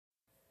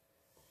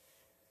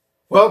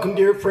Welcome,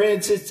 dear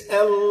friends. It's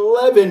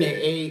 11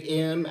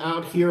 a.m.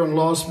 out here in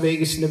Las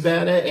Vegas,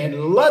 Nevada.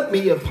 And let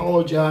me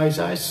apologize.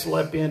 I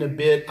slept in a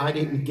bit. I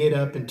didn't get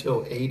up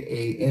until 8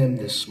 a.m.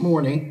 this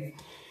morning.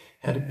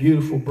 Had a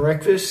beautiful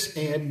breakfast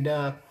and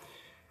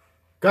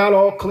got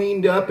all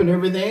cleaned up and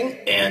everything.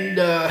 And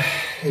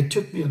it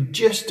took me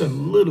just a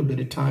little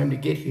bit of time to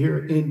get here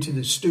into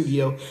the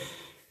studio.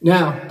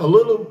 Now, a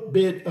little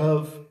bit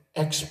of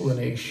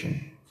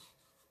explanation.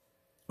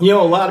 You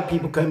know, a lot of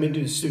people come into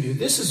the studio.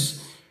 This is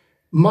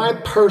my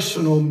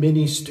personal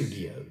mini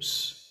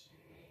studios.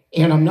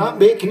 And I'm not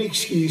making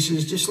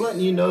excuses, just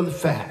letting you know the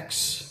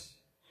facts.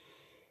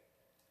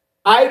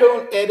 I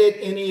don't edit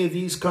any of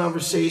these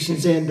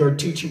conversations and or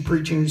teaching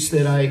preachings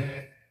that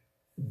I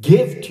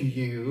give to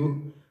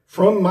you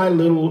from my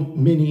little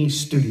mini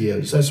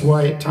studios. That's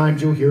why at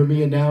times you'll hear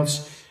me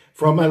announce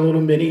from my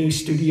little mini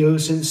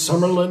studios in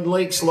Summerlin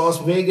Lakes, Las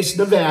Vegas,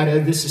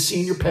 Nevada. This is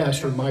Senior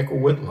Pastor Michael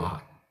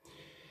Whitlock.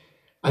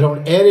 I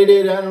don't edit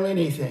it, I don't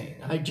anything.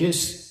 I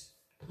just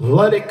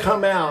let it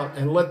come out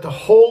and let the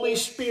Holy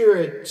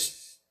Spirit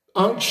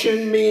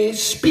unction me,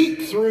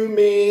 speak through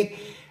me,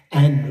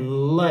 and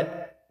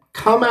let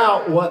come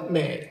out what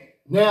may.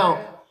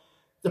 Now,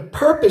 the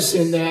purpose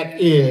in that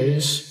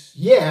is,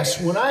 yes,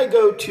 when I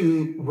go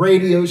to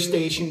radio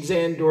stations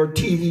and or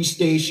TV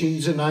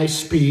stations and I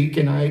speak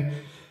and I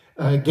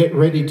get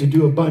ready to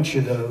do a bunch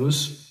of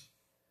those,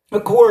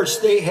 of course,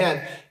 they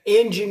have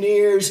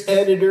engineers,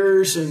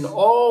 editors, and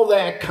all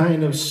that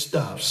kind of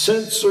stuff.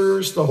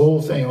 Censors, the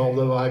whole thing,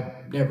 although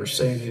I never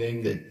say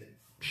anything that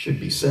should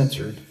be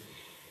censored.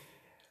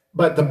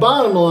 But the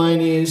bottom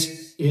line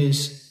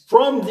is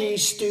from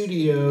these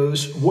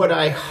studios, what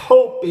I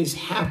hope is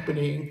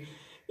happening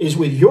is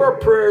with your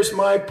prayers,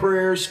 my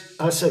prayers,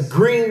 us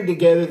agreeing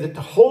together that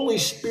the Holy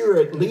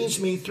Spirit leads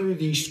me through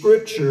these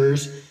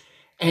scriptures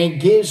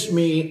and gives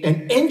me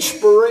an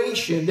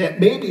inspiration that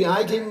maybe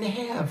I didn't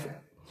have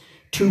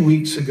 2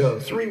 weeks ago,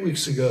 3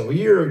 weeks ago, a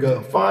year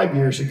ago, 5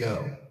 years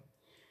ago,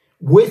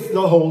 with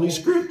the Holy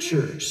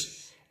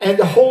Scriptures. And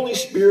the Holy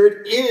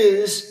Spirit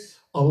is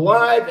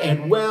alive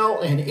and well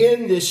and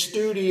in this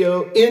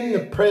studio, in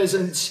the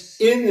presence,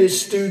 in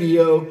this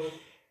studio.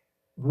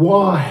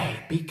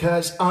 Why?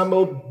 Because I'm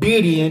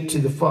obedient to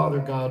the Father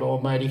God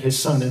Almighty, His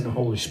Son, and the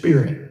Holy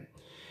Spirit.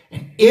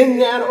 And in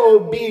that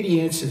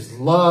obedience is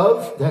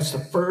love. That's the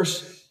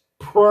first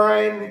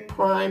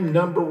prime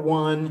number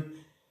one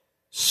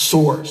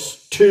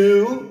source.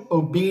 2,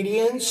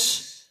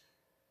 obedience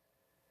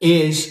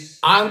is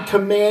I'm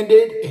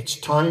commanded, it's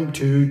time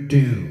to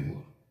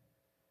do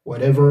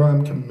whatever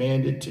I'm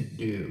commanded to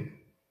do.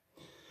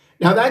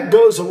 Now that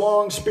goes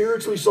along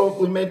spiritually,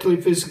 soulfully,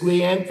 mentally,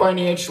 physically, and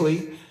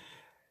financially,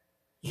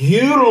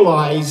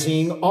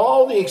 utilizing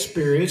all the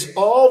experience,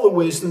 all the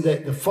wisdom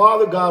that the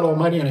Father God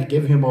Almighty, and I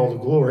give Him all the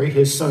glory,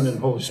 His Son and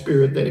Holy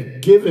Spirit, that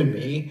have given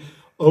me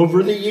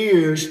over the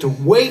years to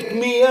wake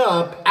me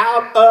up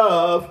out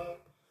of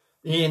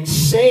the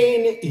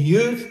insane,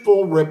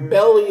 youthful,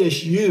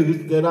 rebellious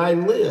youth that I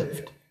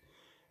lived.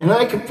 And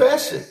I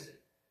confess it.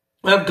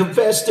 I've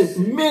confessed it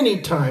many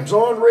times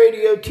on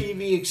radio,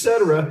 TV,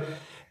 etc.,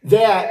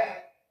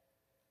 that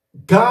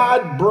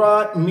God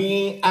brought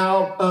me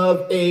out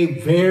of a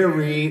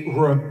very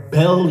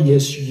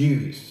rebellious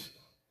youth.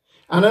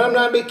 And I'm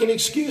not making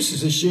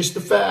excuses, it's just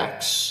the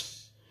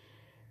facts.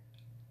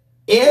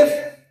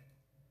 If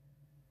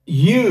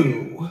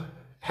you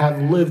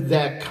have lived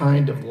that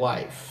kind of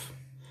life,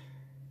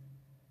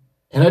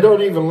 and I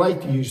don't even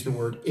like to use the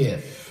word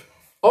if,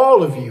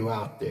 all of you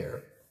out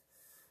there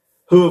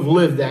who have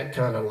lived that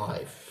kind of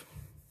life,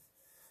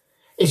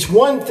 it's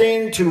one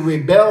thing to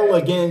rebel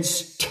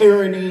against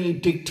tyranny,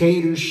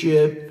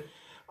 dictatorship,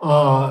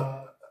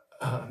 wrong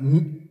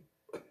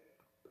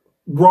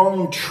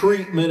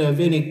treatment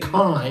of any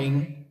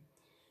kind,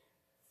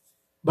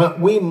 but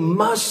we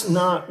must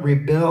not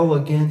rebel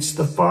against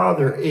the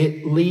Father.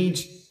 It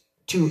leads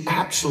to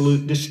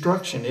absolute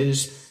destruction. It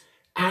is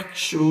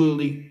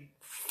actually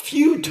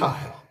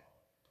futile.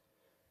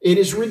 It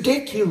is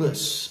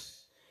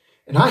ridiculous.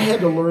 And I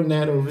had to learn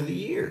that over the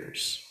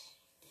years.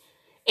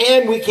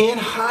 And we can't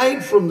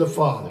hide from the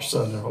Father,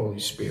 Son, and Holy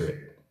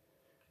Spirit.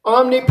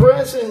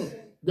 Omnipresent.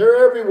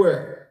 They're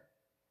everywhere.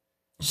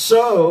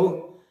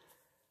 So,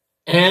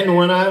 and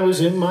when I was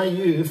in my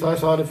youth, I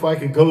thought if I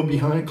could go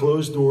behind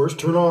closed doors,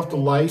 turn off the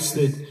lights,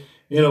 that,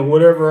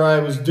 whatever I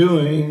was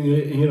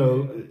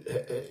doing,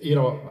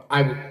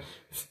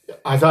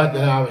 I thought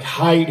that I was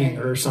hiding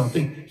or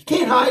something. You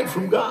can't hide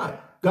from God.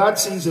 God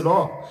sees it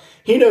all.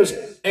 He knows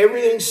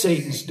everything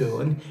Satan's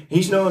doing.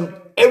 He's known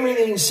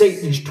everything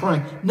Satan is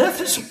trying.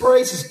 Nothing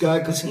surprises God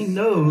because He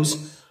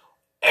knows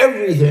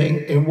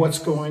everything and what's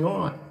going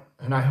on.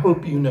 And I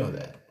hope you know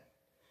that.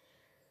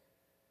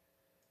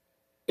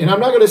 And I'm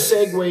not going to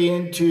segue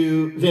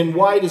into then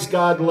why does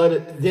God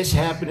let this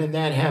happen and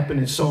that happen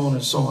and so on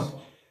and so on.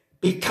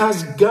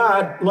 Because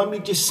God, let me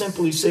just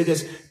simply say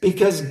this,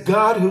 because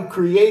God who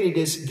created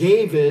us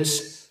gave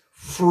us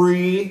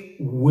free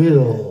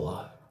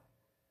will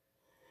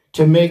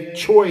to make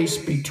choice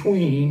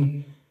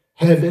between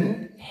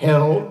heaven,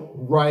 hell,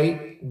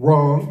 right,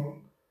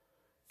 wrong,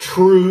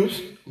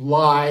 truth,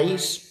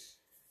 lies,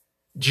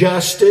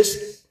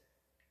 justice,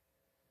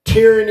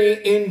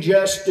 tyranny,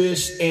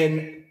 injustice,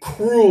 and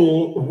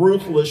cruel,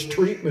 ruthless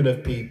treatment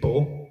of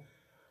people,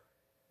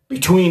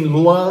 between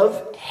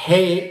love,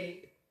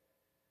 hate.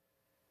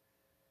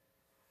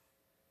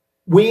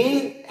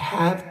 We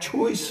have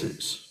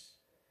choices.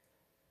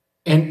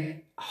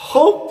 And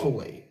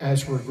hopefully,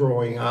 as we're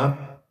growing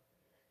up,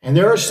 and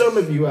there are some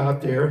of you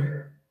out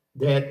there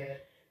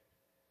that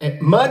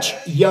at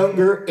much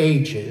younger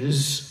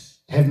ages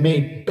have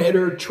made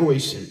better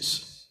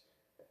choices.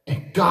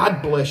 And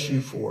God bless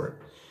you for it.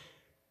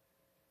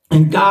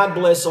 And God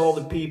bless all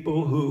the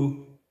people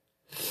who,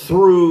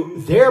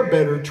 through their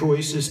better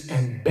choices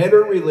and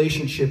better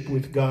relationship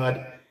with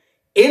God,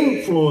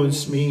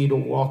 influenced me to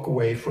walk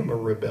away from a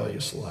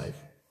rebellious life.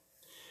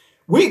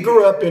 We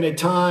grew up in a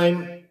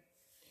time,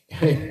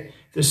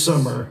 this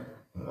summer,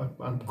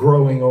 I'm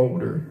growing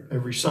older.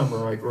 Every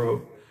summer I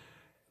grow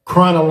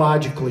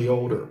chronologically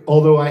older.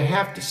 Although I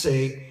have to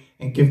say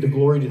and give the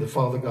glory to the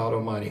Father God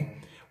Almighty,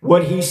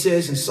 what he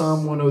says in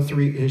Psalm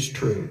 103 is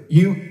true.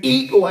 You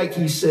eat like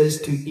he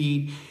says to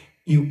eat.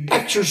 You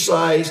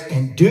exercise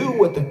and do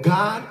what the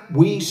God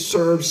we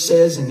serve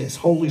says in his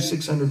holy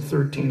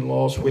 613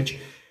 laws, which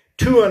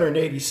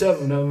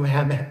 287 of them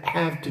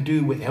have to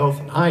do with health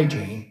and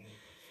hygiene.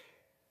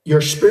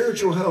 Your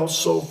spiritual health,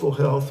 soulful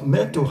health,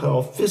 mental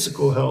health,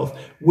 physical health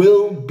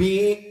will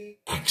be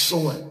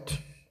excellent,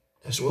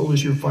 as well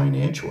as your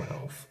financial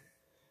health.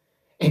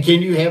 And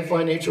can you have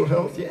financial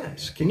health?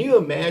 Yes. Can you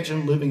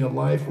imagine living a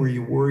life where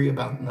you worry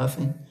about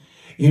nothing?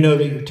 You know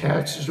that your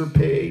taxes are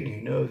paid.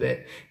 You know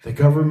that the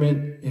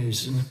government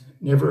is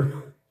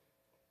never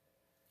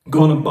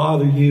going to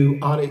bother you,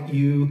 audit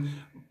you,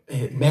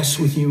 mess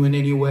with you in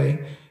any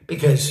way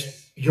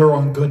because you're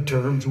on good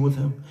terms with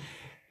them.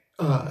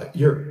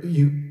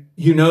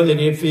 You know that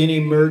if any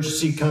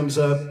emergency comes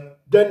up,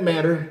 doesn't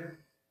matter.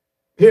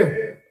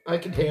 Here, I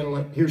can handle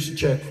it. Here's a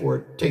check for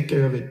it. Take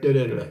care of it. Da,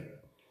 da, da.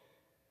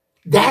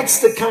 That's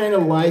the kind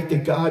of life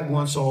that God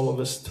wants all of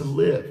us to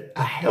live.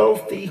 A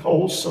healthy,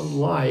 wholesome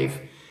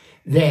life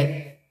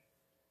that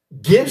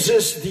gives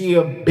us the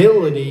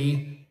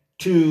ability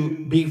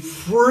to be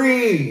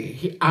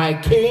free. I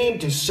came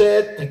to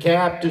set the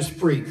captives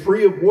free.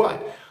 Free of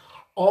what?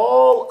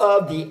 All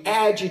of the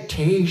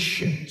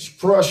agitations,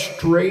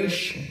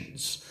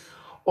 frustrations,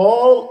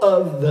 all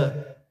of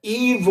the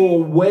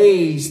evil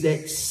ways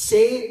that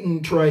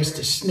Satan tries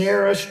to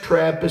snare us,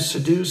 trap us,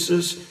 seduce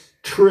us,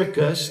 trick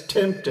us,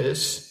 tempt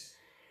us,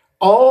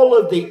 all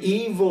of the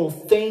evil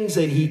things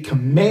that he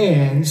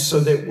commands so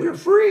that we're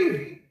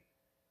free.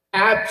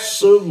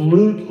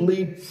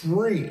 Absolutely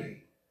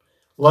free.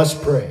 Let's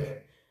pray.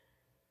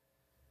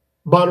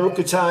 Baruch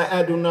atah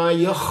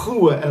Adonai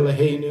Yahuwah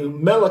Eloheinu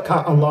melech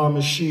ha'olam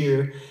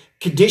asher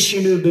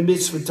kedishenu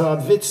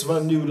b'mitzvotav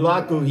v'tzvanu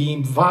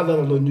lagohim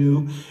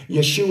v'adalanu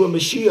Yeshua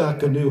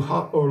Mashiachanu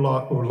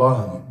ha'ola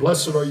olam.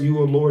 Blessed are you,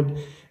 O Lord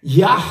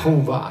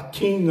Yahovah,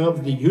 King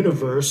of the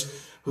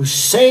universe, who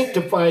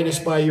sanctified us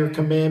by your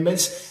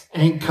commandments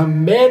and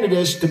commanded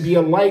us to be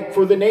a light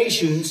for the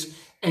nations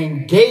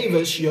and gave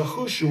us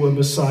Yahushua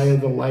Messiah,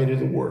 the light of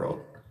the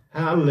world.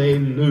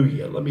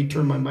 Hallelujah. Let me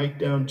turn my mic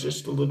down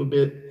just a little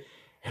bit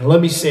and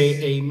let me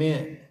say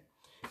amen.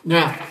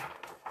 Now,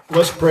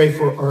 let's pray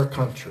for our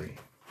country.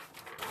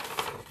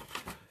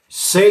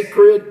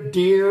 Sacred,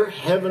 dear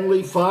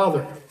Heavenly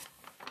Father,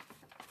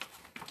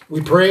 we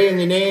pray in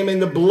the name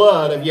and the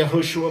blood of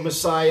Yahushua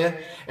Messiah,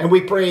 and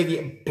we pray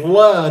the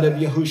blood of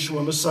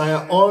Yahushua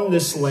Messiah on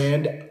this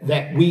land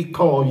that we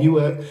call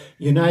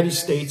United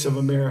States of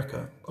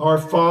America. Our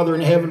Father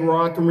in heaven,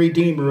 rock and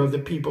redeemer of the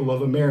people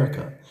of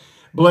America.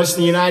 Bless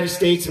the United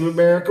States of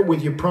America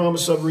with your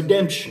promise of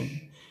redemption.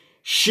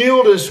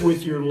 Shield us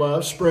with your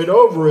love. Spread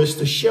over us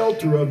the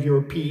shelter of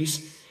your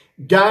peace.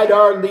 Guide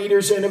our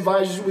leaders and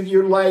advisors with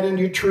your light and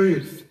your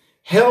truth.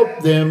 Help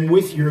them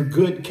with your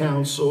good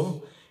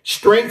counsel.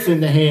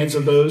 Strengthen the hands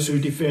of those who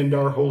defend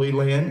our holy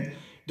land.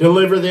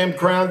 Deliver them,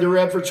 crown their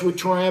efforts with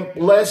triumph.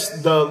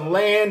 Bless the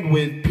land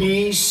with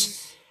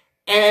peace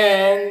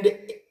and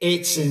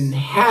its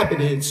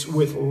inhabitants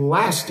with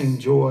lasting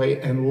joy.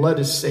 And let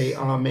us say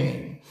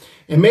amen.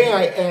 And may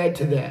I add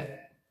to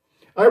that,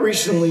 I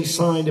recently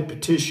signed a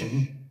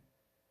petition,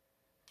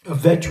 a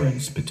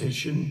veterans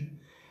petition.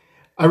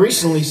 I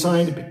recently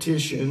signed a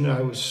petition,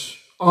 I was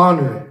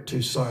honored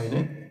to sign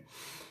it,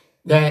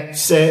 that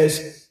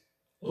says,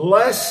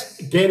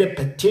 let's get a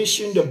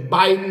petition to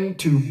Biden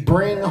to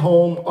bring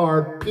home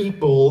our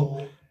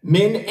people,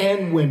 men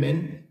and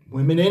women,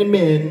 women and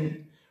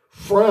men,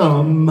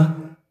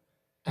 from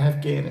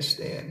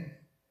Afghanistan.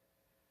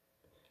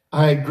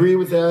 I agree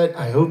with that.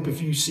 I hope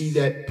if you see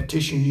that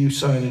petition, you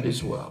sign it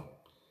as well.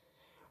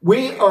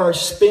 We are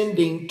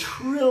spending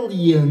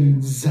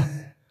trillions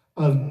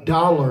of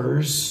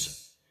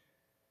dollars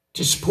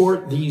to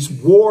support these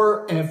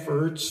war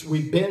efforts.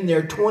 We've been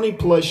there 20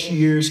 plus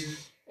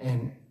years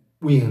and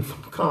we have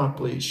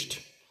accomplished.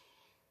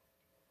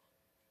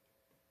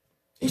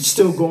 It's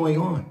still going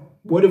on.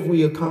 What have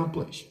we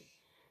accomplished?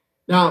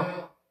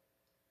 Now,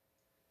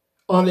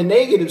 on the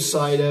negative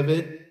side of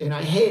it, and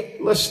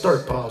let's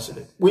start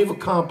positive. We've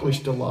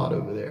accomplished a lot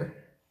over there.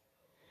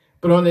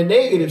 But on the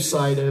negative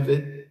side of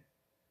it,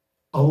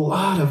 a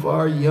lot of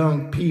our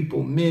young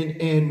people, men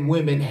and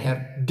women,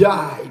 have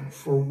died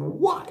for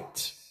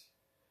what?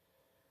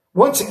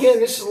 Once again,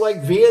 this is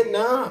like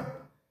Vietnam.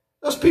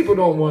 Those people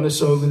don't want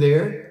us over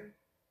there.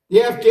 The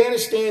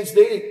Afghanistans,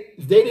 they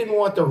didn't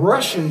want the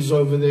Russians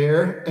over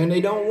there, and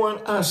they don't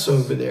want us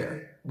over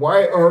there.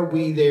 Why are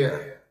we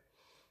there?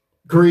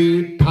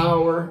 Greed,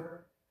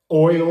 power,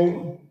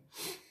 oil.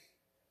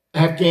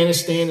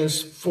 Afghanistan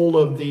is full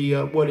of the,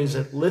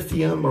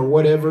 lithium or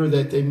whatever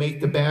that they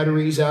make the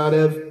batteries out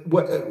of.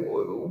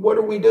 What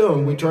are we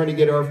doing? We trying to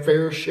get our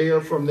fair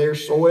share from their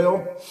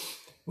soil?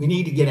 We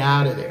need to get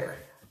out of there.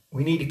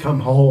 We need to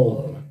come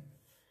home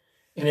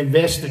and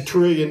invest $1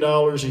 trillion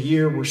a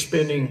year we're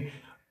spending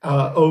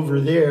over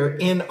there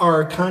in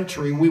our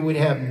country. We would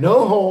have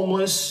no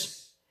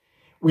homeless.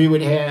 We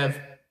would have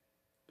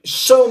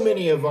so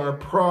many of our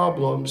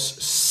problems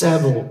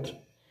settled.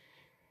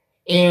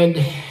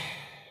 And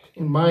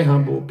in my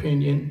humble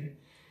opinion,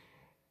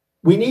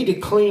 we need to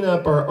clean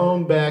up our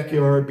own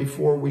backyard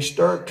before we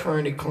start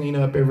trying to clean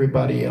up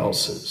everybody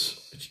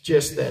else's. It's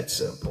just that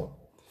simple.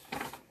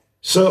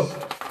 So,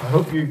 I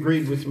hope you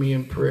agreed with me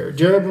in prayer.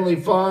 Dear Heavenly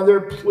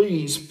Father,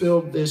 please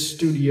fill this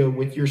studio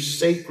with your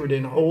sacred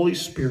and Holy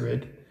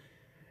Spirit.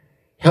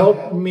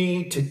 Help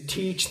me to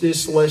teach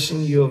this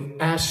lesson you have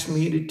asked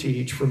me to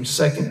teach from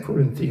 2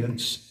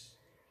 Corinthians.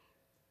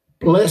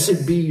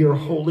 Blessed be your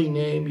holy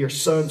name, your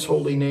Son's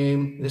holy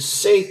name, the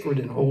sacred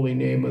and holy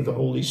name of the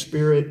Holy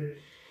Spirit.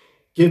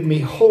 Give me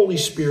Holy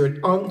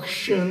Spirit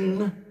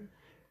unction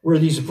where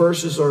these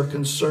verses are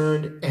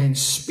concerned, and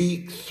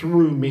speak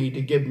through me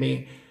to give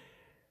me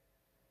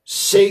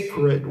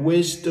sacred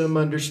wisdom,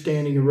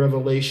 understanding, and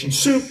revelation,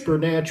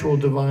 supernatural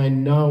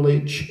divine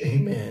knowledge.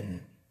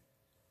 Amen.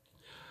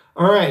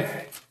 All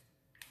right.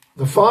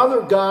 The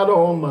Father God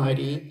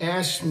Almighty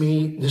asked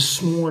me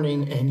this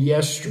morning and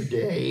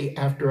yesterday,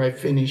 after I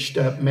finished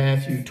up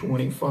Matthew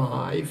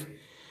 25,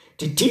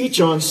 to teach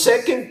on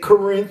 2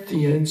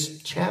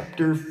 Corinthians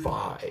chapter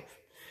 5.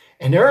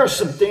 And there are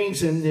some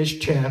things in this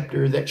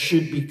chapter that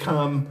should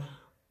become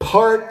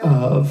part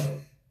of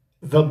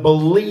the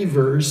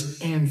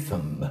believer's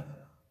anthem.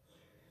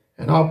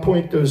 And I'll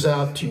point those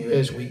out to you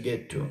as we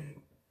get to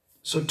them.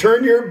 So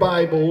turn your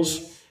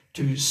Bibles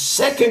to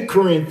 2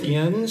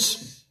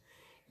 Corinthians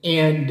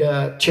and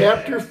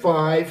chapter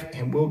 5,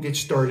 and we'll get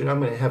started. I'm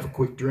going to have a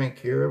quick drink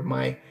here of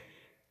my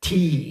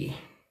tea.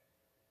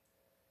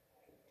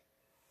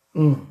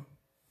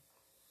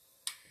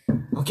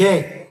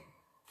 Okay.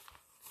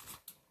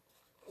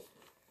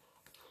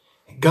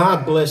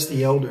 God bless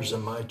the elders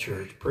in my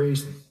church.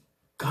 Praise them.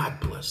 God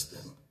bless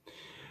them.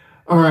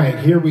 All right,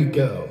 here we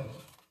go.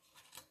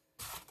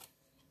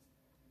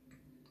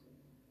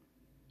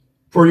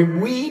 For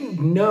we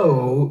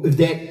know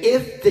that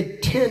if the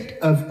tent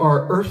of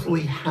our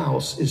earthly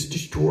house is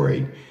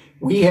destroyed,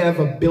 we have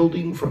a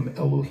building from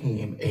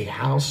Elohim, a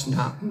house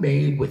not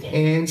made with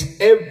hands,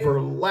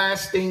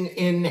 everlasting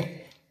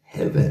in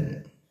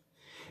heaven.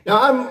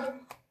 Now,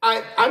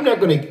 I'm not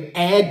going to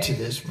add to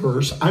this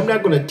verse. I'm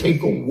not going to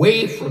take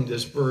away from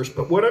this verse.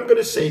 But what I'm going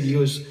to say to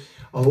you is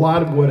a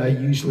lot of what I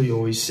usually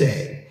always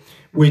say,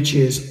 which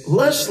is,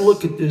 let's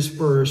look at this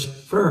verse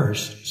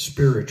first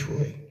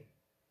spiritually.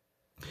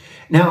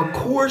 Now, of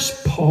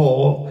course,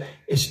 Paul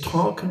is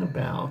talking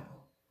about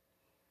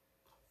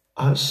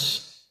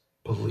us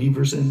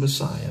believers in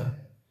Messiah,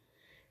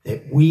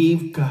 that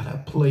we've got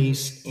a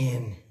place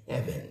in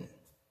heaven.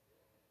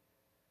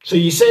 So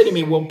you say to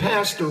me, well,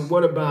 Pastor,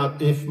 what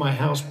about if my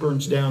house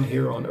burns down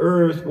here on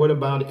earth? What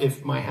about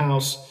if my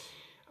house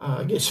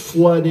gets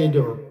flooded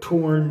or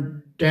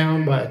torn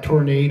down by a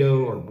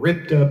tornado or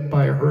ripped up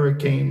by a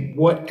hurricane,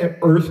 what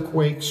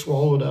earthquake,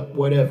 swallowed up,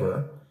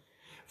 whatever?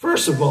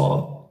 First of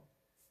all,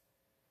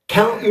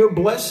 count your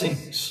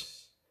blessings.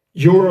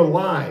 You're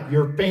alive.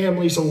 Your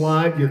family's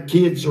alive. Your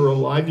kids are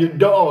alive. Your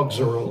dogs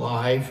are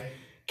alive.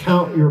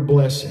 Count your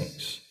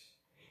blessings.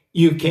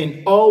 You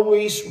can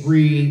always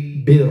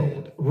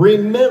rebuild.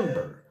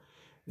 Remember,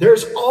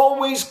 there's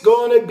always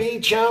going to be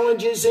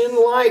challenges in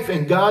life,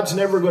 and God's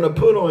never going to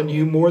put on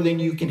you more than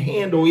you can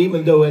handle,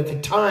 even though at the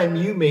time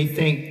you may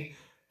think,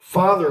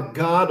 Father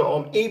God,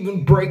 I'm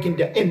even breaking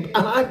down, and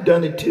I've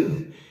done it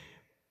too.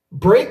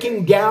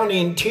 Breaking down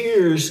in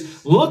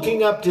tears,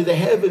 looking up to the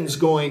heavens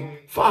going,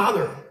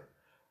 Father,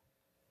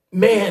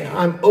 man,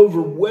 I'm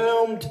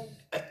overwhelmed.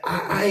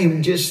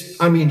 I'm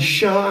in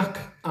shock.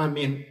 I'm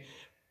in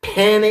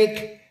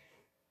panic.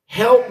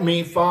 Help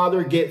me,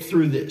 Father, get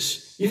through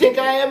this. You think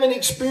I haven't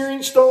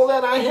experienced all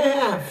that? I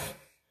have.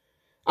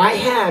 I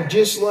have,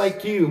 just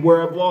like you,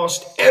 where I've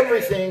lost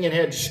everything and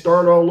had to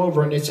start all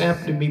over. And it's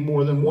happened to me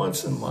more than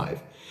once in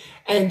life.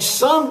 And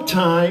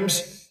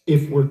sometimes,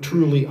 if we're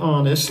truly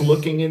honest,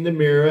 looking in the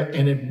mirror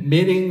and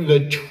admitting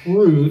the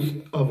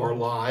truth of our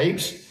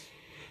lives,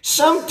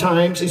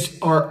 sometimes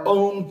it's our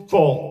own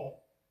fault.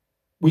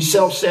 We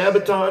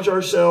self-sabotage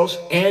ourselves,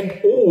 and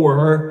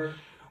or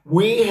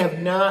we have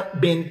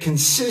not been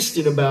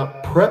consistent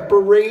about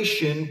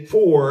preparation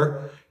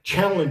for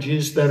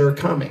challenges that are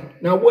coming.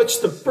 Now, what's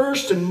the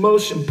first and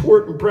most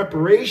important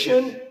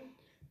preparation?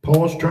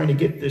 Paul's trying to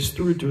get this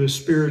through to us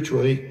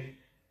spiritually.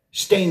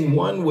 Staying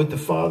one with the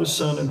Father,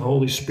 Son, and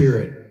Holy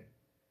Spirit.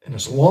 And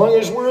as long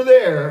as we're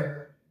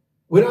there,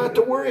 we don't have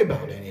to worry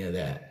about any of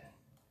that.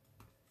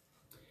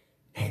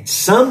 And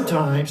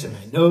sometimes, and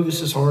I know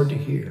this is hard to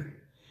hear,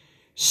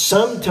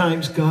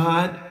 sometimes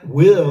God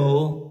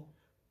will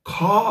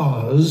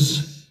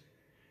cause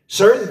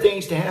certain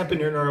things to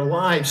happen in our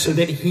lives so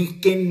that he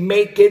can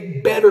make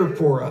it better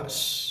for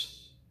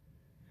us.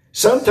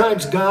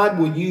 Sometimes God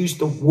will use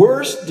the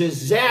worst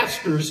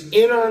disasters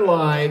in our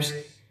lives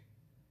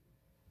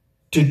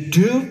to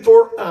do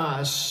for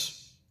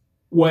us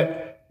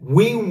what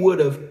we would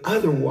have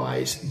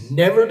otherwise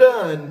never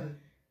done,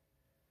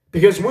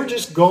 because we're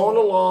just going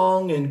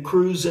along and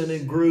cruising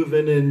and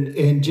grooving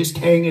and just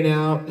hanging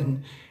out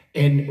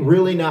and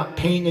really not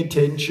paying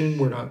attention.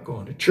 We're not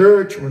going to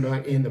church. We're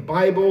not in the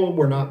Bible.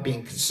 We're not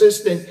being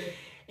consistent.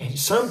 And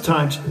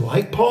sometimes,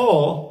 like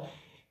Paul,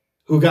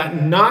 who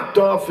got knocked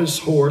off his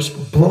horse,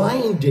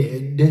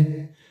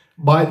 blinded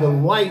by the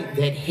light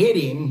that hit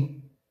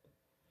him,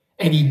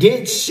 and he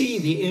did see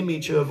the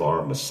image of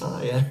our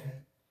Messiah.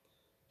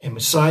 And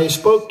Messiah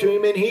spoke to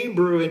him in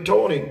Hebrew and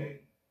told him,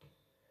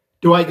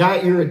 do I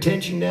got your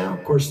attention now?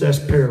 Of course, that's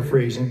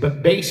paraphrasing,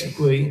 but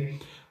basically,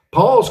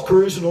 Paul's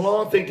cruising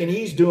along thinking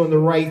he's doing the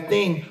right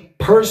thing,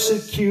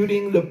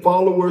 persecuting the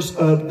followers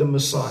of the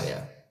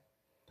Messiah.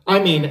 I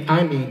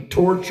mean,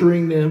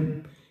 torturing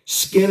them,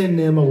 skinning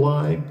them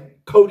alive,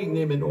 coating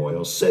them in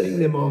oil, setting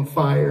them on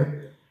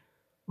fire,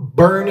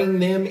 burning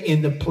them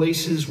in the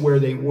places where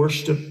they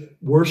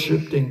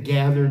worshipped and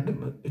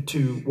gathered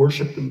to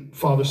worship the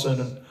Father,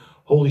 Son, and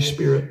Holy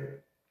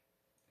Spirit.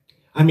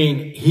 I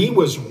mean, he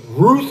was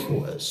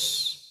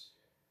ruthless.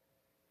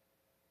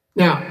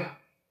 Now,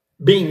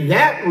 being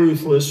that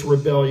ruthless,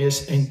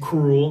 rebellious, and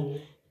cruel,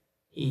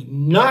 he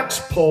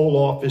knocks Paul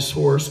off his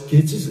horse,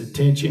 gets his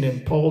attention,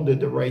 and Paul did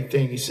the right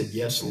thing. He said,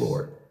 yes,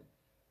 Lord.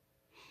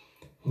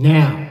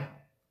 Now,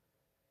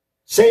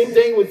 same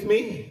thing with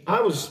me.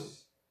 I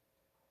was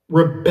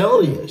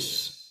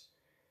rebellious.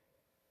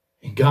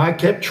 And God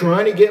kept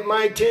trying to get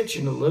my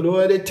attention a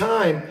little at a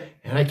time.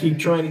 And I keep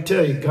trying to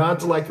tell you,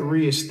 God's like a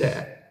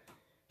rheostat.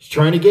 He's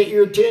trying to get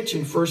your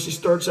attention. First, he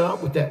starts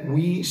out with that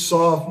wee,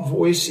 soft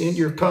voice in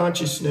your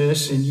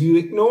consciousness, and you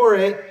ignore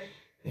it.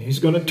 And he's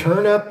going to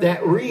turn up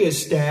that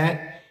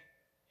rheostat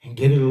and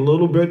get it a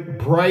little bit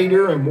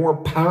brighter and more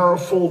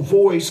powerful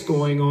voice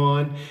going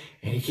on.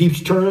 And he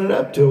keeps turning it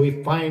up till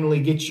he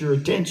finally gets your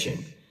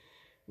attention.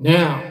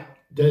 Now,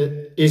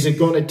 is it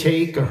going to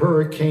take a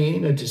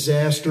hurricane, a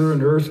disaster,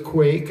 an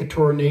earthquake, a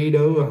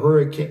tornado, a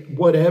hurricane,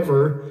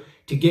 whatever,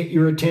 to get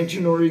your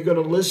attention? Or are you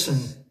going to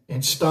listen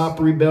and stop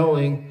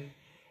rebelling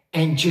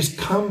and just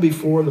come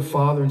before the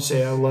Father and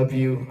say, I love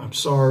you, I'm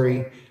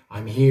sorry,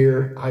 I'm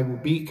here, I will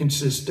be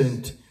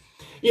consistent.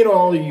 You know,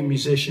 all of you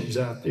musicians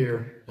out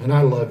there, and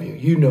I love you.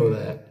 You know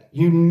that.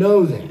 You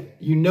know that.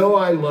 You know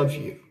I love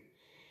you.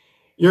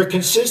 You're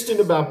consistent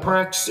about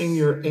practicing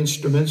your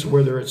instruments,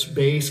 whether it's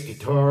bass,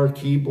 guitar,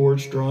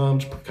 keyboards,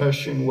 drums,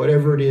 percussion,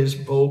 whatever it is,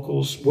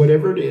 vocals,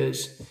 whatever it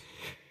is.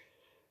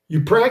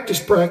 You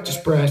practice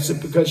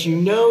it because you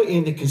know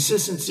in the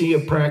consistency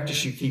of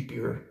practice you keep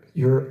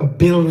your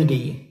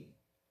ability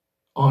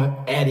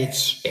at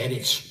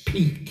its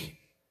peak,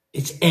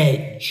 its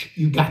edge.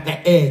 You got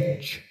the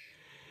edge.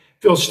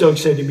 Phil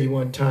Stokes said to me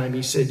one time,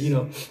 he said, you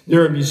know,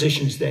 there are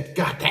musicians that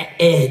got that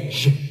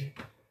edge.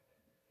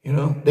 You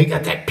know, they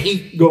got that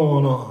peak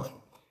going on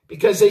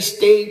because they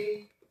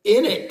stayed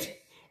in it.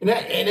 And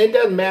it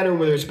doesn't matter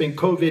whether it's been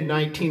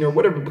COVID-19 or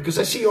whatever, because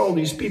I see all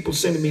these people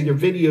sending me their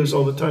videos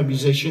all the time,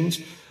 musicians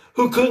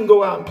who couldn't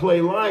go out and play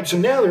live. So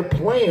now they're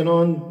playing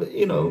on,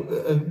 you know,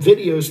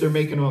 videos they're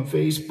making on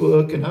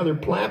Facebook and other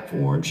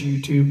platforms,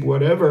 YouTube,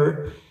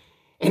 whatever.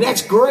 And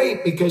that's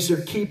great because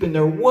they're keeping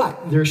their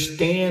what? They're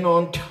staying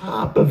on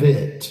top of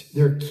it.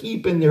 They're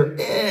keeping their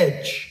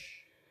edge.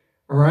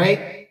 All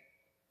right?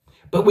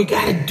 But we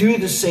got to do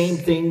the same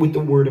thing with the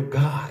Word of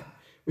God.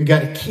 We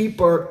got to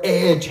keep our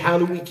edge. How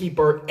do we keep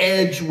our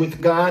edge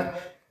with God?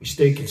 We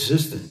stay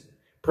consistent.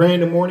 Pray in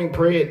the morning,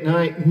 pray at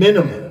night,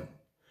 minimum.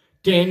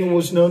 Daniel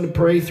was known to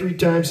pray 3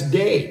 times a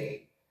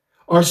day.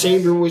 Our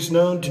Savior was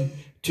known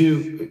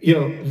to you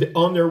know,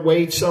 on their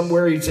way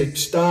somewhere, he'd say,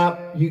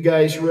 stop, you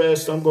guys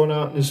rest. I'm going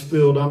out in this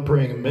field. I'm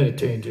praying and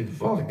meditating to the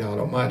Father God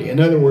Almighty. In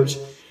other words,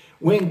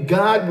 when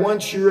God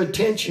wants your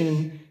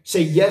attention,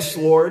 say, yes,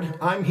 Lord,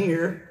 I'm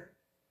here.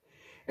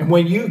 And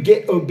when you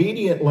get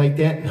obedient like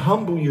that and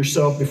humble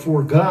yourself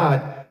before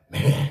God,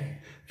 man,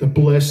 the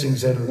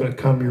blessings that are going to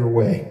come your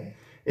way.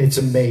 It's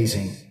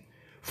amazing.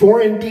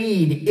 For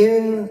indeed,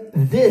 in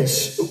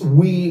this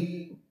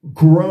we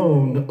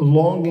groan,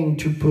 longing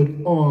to put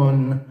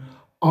on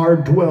our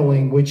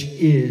dwelling, which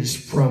is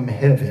from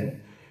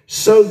heaven,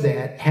 so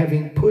that,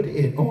 having put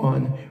it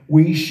on,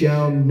 we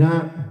shall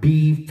not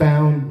be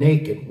found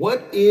naked.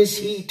 What is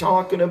he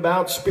talking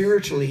about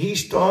spiritually?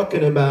 He's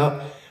talking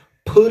about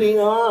putting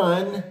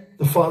on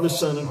the Father,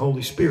 Son, and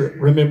Holy Spirit.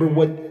 Remember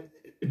what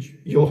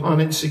John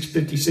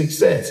 6:56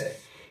 says.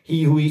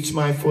 He who eats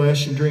my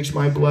flesh and drinks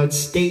my blood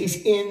stays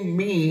in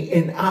me,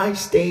 and I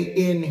stay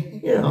in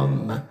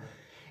him.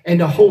 And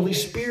the Holy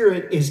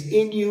Spirit is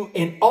in you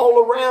and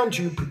all around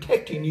you,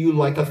 protecting you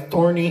like a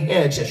thorny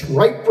hedge. That's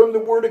right from the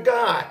Word of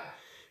God.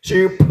 So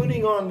you're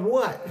putting on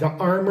what? The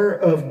armor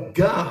of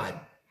God.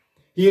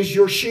 He is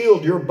your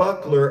shield, your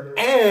buckler,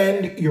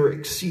 and your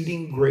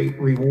exceeding great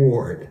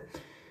reward.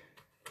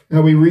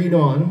 Now we read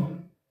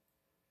on.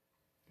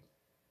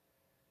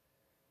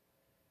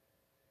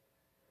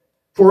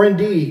 For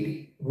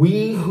indeed,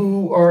 we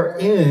who are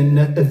in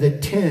the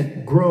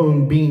tent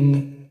groan,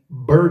 being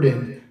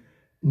burdened,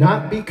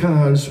 not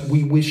because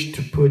we wish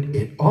to put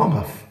it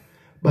off,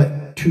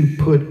 but to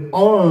put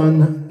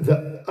on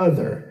the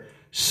other,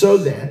 so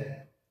that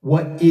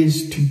what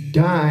is to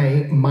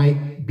die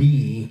might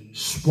be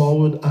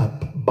swallowed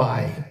up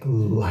by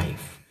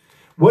life.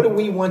 What do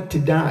we want to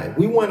die?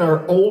 We want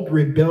our old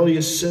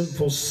rebellious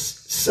sinful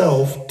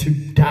self to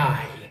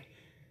die.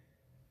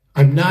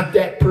 I'm not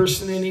that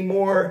person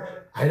anymore.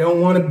 I don't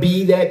want to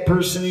be that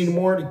person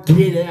anymore.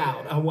 Get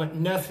out. I want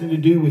nothing to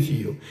do with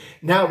you.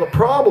 Now the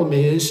problem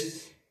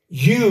is,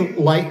 you,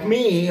 like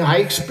me, I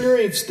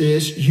experienced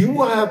this. You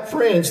will have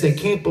friends that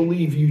can't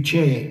believe you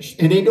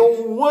changed. And they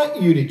don't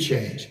want you to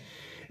change.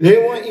 They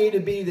want you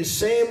to be the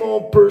same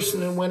old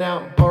person that went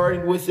out and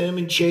partied with them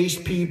and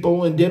chased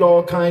people and did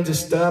all kinds of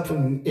stuff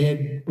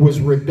and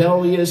was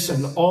rebellious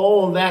and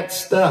all of that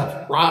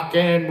stuff. Rock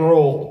and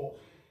roll.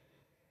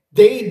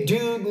 They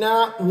do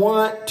not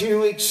want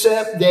to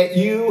accept that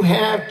you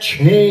have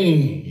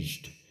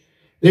changed.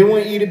 They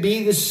want you to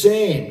be the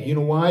same. You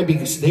know why?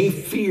 Because they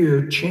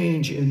fear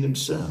change in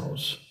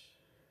themselves.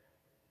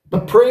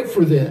 But pray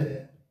for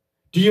them.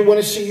 Do you want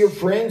to see your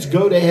friends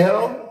go to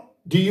hell?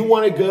 Do you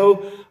want to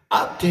go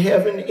up to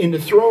heaven in the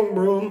throne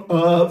room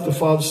of the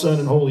Father, Son,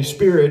 and Holy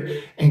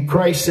Spirit? And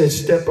Christ says,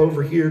 step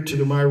over here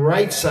to my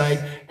right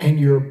side. And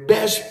your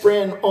best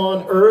friend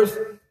on earth,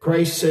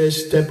 Christ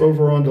says, step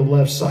over on the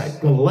left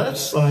side. The left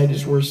side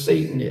is where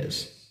Satan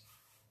is.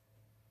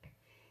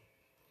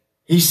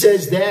 He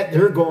says that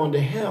they're going to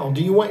hell.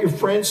 Do you want your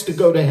friends to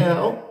go to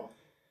hell?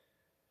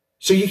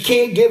 So you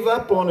can't give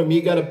up on them.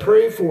 You got to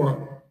pray for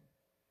them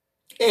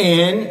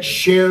and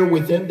share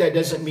with them. That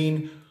doesn't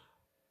mean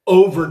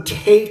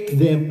overtake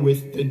them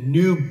with the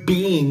new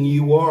being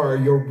you are,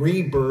 your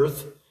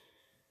rebirth.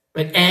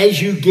 But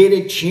as you get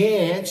a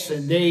chance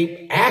and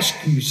they ask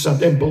you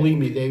something, believe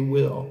me, they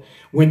will.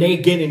 When they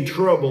get in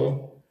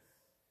trouble,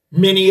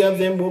 many of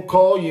them will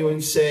call you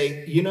and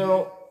say, you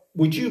know,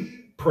 would you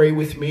pray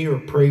with me or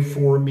pray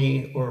for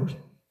me or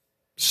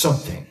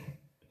something?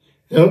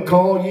 They'll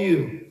call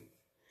you.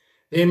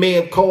 They may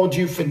have called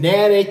you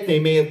fanatic. They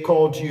may have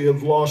called you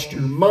have lost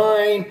your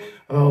mind.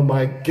 Oh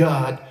my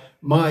God,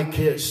 Mike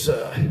has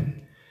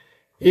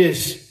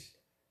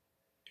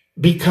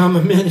become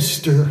a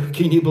minister.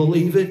 Can you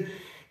believe it?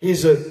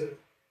 He's a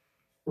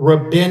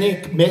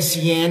rabbinic,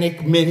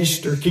 messianic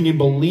minister. Can you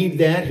believe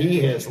that?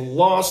 He has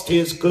lost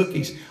his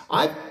cookies.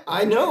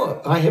 I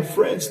know. I have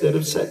friends that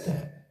have said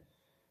that.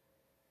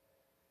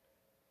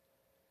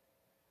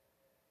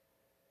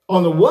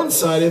 On the one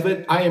side of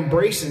it, I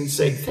embrace it and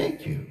say,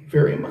 thank you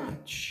very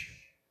much.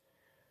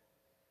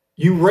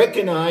 You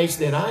recognize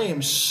that I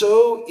am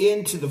so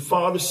into the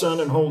Father,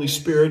 Son, and Holy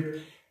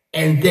Spirit,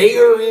 and they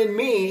are in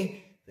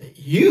me, that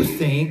you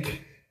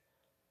think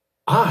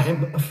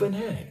I'm a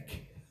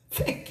fanatic.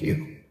 Thank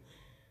you.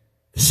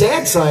 The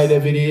sad side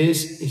of it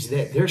is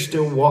that they're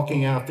still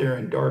walking out there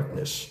in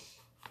darkness.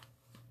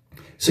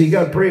 So you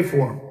got to pray for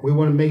them. We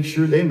want to make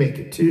sure they make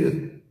it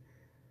too.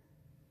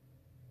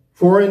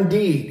 For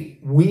indeed,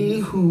 we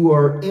who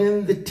are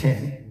in the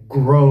tent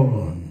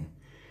groan,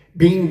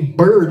 being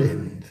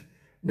burdened,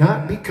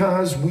 not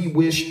because we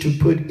wish to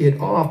put it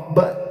off,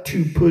 but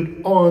to put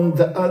on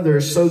the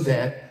other, so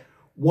that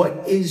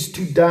what is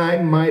to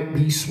die might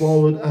be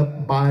swallowed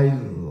up by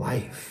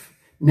life.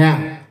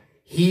 Now,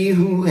 he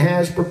who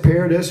has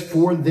prepared us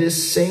for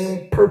this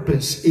same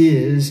purpose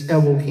is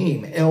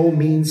Elohim. El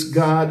means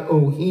God,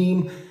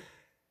 Ohim,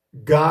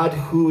 God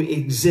who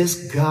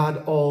exists,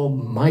 God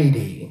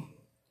Almighty,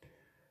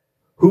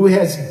 who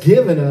has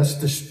given us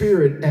the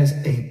Spirit as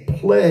a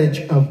pledge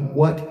of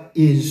what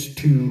is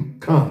to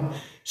come.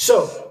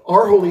 So,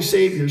 our Holy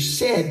Savior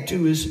said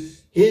to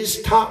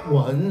his top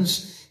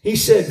ones, he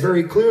said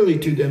very clearly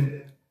to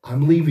them,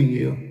 I'm leaving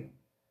you.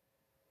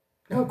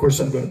 Now, of course,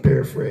 I'm going to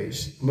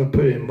paraphrase. I'm going to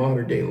put it in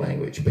modern day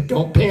language, but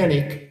don't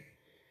panic,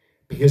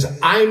 because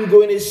I'm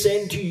going to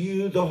send to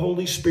you the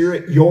Holy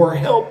Spirit, your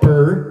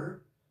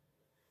helper,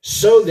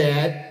 so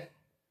that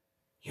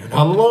you're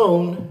not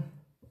alone.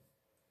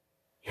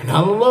 You're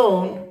not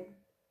alone.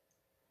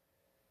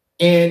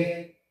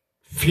 And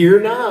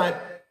fear not.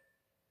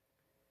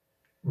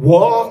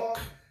 Walk,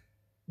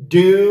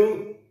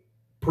 do,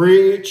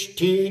 preach,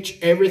 teach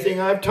everything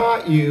I've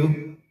taught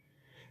you.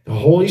 The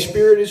Holy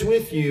Spirit is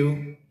with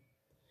you.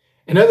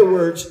 In other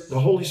words, the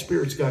Holy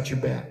Spirit's got your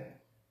back.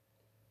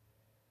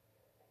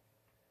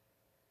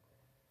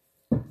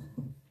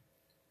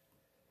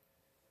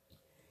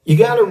 You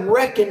got to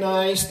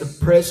recognize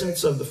the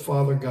presence of the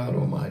Father God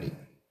Almighty.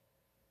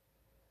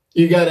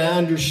 You got to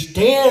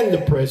understand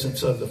the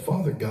presence of the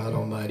Father God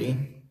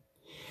Almighty.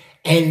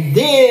 And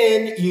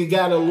then you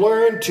got to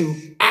learn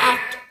to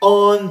act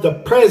on the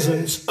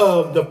presence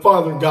of the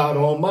Father God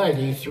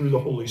Almighty through the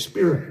Holy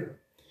Spirit.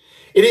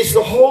 It is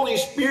the Holy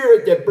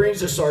Spirit that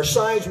brings us our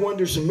signs,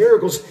 wonders, and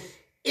miracles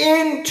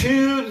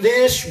into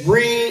this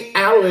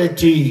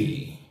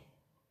reality.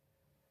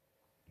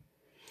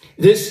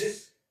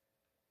 This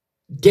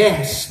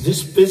desk,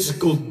 this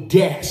physical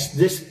desk,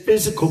 this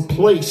physical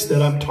place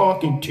that I'm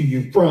talking to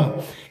you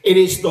from. It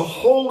is the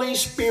Holy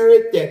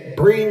Spirit that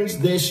brings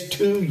this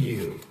to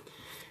you.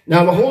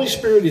 Now, the Holy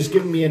Spirit has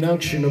given me an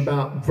unction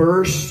about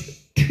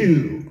verse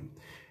 2.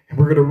 And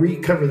we're going to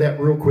recover that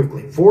real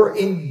quickly. For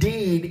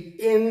indeed,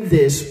 in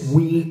this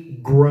we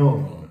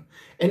groan.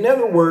 In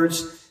other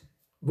words,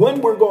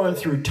 when we're going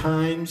through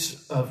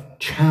times of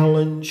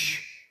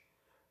challenge,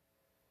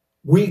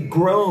 we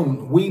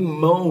groan, we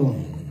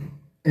moan.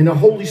 And the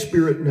Holy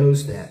Spirit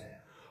knows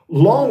that.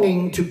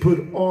 Longing to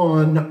put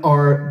on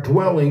our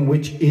dwelling,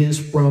 which is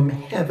from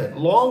heaven.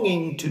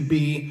 Longing to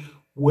be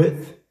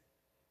with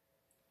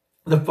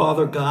the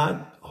Father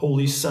God,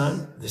 Holy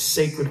Son, the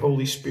sacred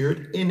Holy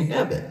Spirit in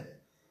heaven.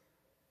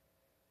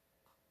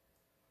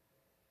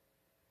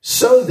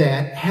 So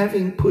that,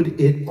 having put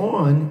it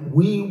on,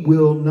 we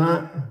will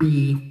not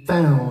be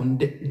found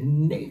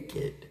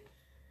naked.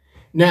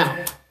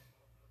 Now,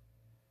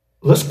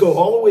 let's go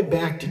all the way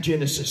back to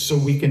Genesis so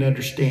we can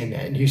understand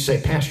that. And you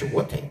say, Pastor,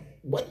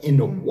 what in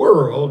the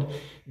world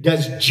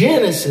does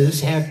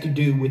Genesis have to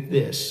do with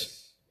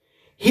this?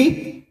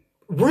 He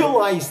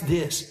realized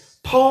this.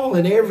 Paul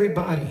and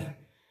everybody.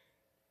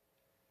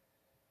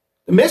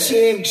 The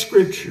Messianic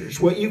Scriptures,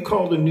 what you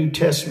call the New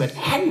Testament,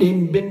 hadn't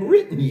even been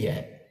written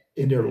yet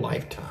in their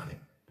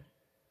lifetime.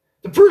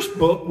 The first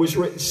book was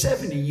written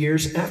 70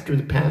 years after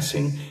the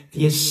passing,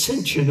 the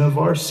ascension of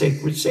our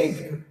sacred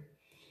Savior.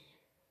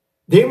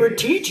 They were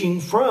teaching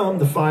from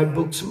the 5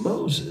 books of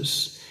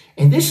Moses.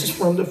 And this is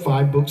from the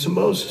 5 books of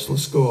Moses.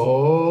 Let's go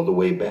all the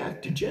way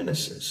back to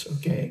Genesis,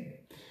 okay?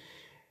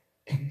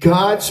 And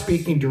God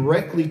speaking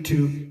directly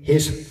to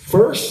his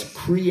first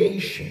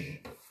creation,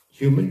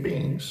 human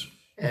beings,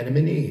 Adam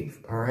and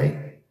Eve, all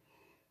right?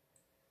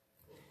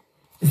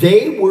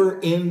 They were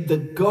in the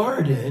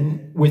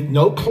garden with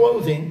no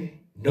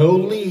clothing, no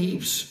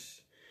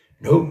leaves,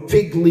 no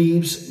fig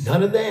leaves,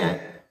 none of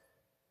that.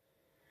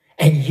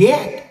 And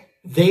yet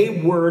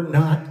they were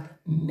not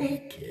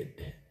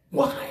naked.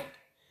 Why?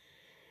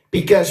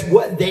 Because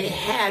what they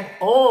had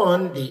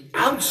on the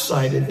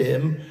outside of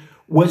them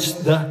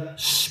was the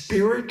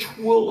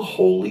spiritual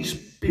Holy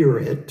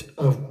Spirit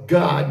of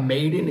God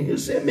made in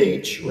his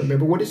image.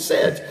 Remember what it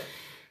says.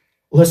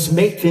 Let's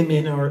make them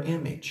in our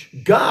image.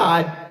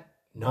 God,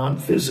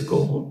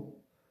 non-physical,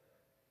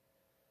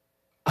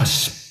 a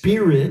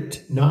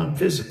spirit,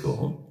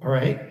 non-physical, all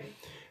right,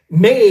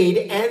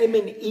 made Adam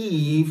and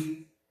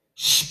Eve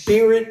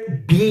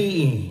spirit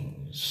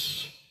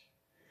beings.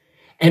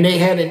 And they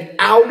had an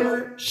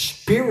outer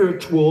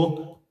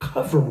spiritual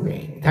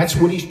covering. That's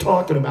what he's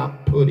talking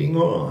about putting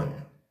on.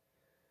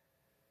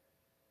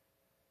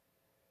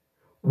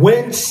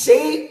 When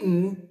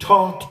Satan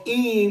talked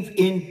Eve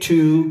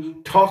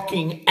into,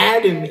 talking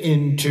Adam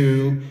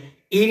into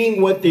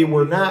eating what they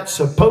were not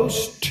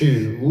supposed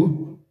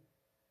to,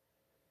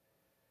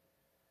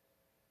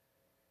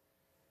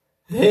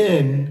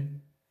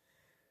 then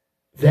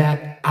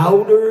that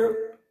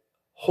outer,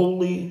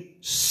 holy,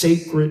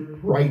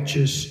 sacred,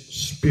 righteous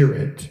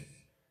spirit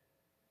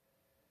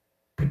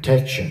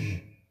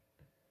protection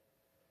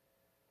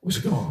was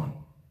gone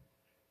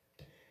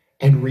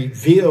and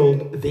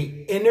revealed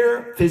the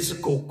inner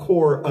physical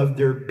core of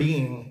their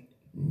being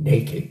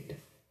naked.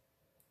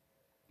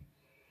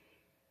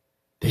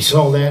 They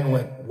saw that and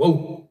went,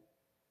 whoa,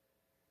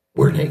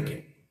 we're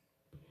naked.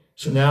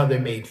 So now they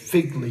made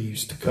fig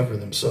leaves to cover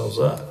themselves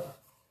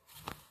up.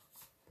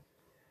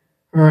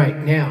 All right,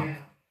 now,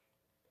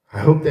 I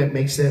hope that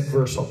makes that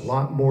verse a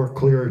lot more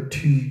clearer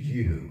to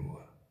you.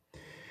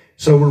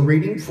 So we're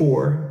reading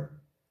for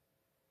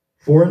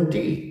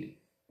indeed,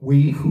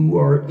 we who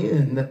are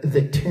in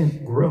the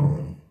tent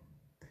groan,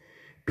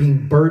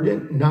 being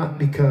burdened not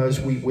because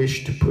we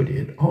wish to put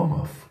it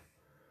off,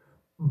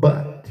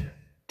 but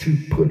to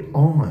put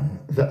on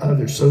the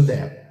other, so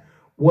that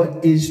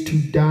what is to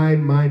die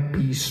might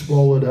be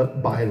swallowed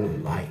up by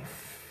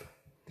life.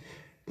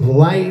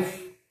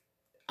 Life,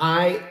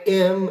 I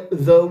am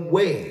the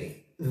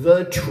way,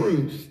 the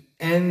truth,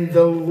 and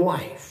the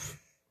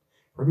life.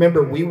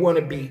 Remember, we want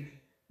to be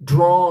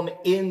drawn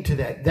into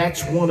that.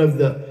 That's one of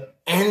the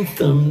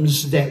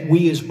anthems that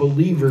we as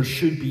believers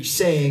should be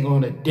saying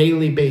on a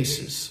daily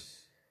basis.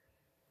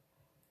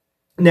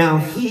 Now,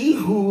 he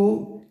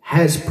who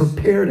has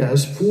prepared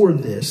us for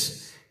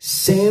this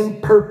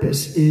same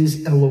purpose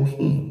is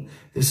Elohim.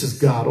 This is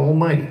God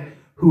Almighty,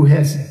 who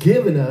has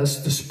given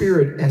us the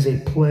Spirit as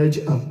a pledge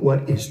of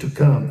what is to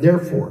come.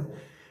 Therefore,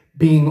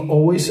 being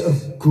always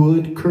of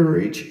good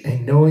courage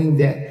and knowing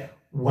that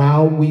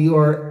while we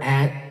are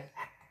at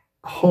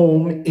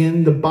home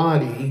in the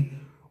body,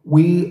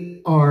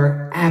 we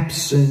are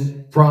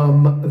absent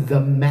from the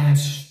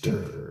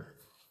Master.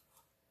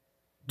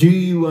 Do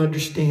you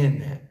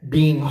understand that?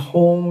 Being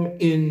home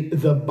in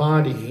the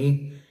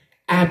body,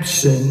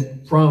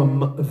 absent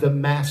from the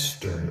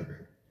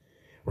Master.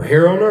 We're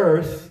here on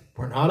earth.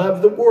 We're not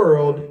of the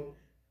world.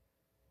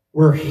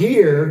 We're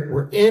here,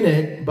 we're in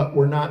it, but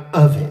we're not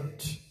of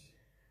it.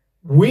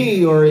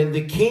 We are in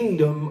the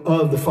kingdom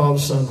of the Father,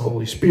 Son,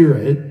 Holy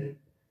Spirit.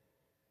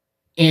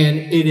 And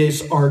it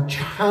is our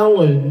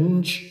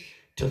challenge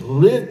to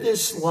live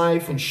this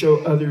life and show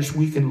others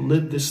we can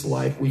live this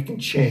life. We can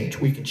change.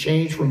 We can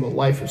change from a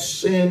life of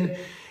sin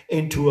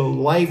into a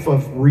life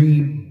of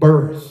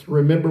rebirth.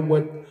 Remember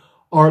what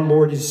our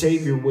Lord and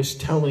Savior was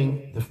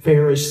telling the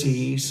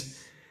Pharisees,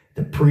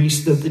 the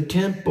priest of the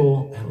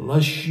temple: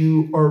 unless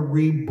you are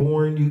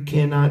reborn, you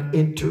cannot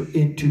enter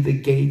into the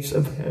gates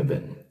of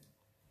heaven.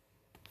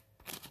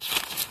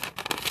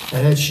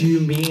 And that's you,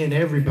 me, and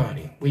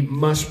everybody. We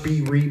must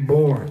be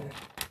reborn.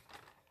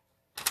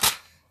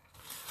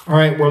 All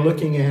right, we're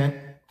looking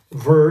at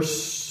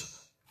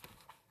verse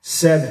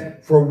 7.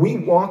 For we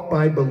walk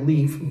by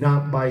belief,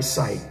 not by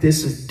sight.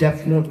 This is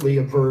definitely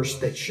a verse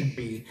that should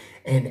be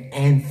an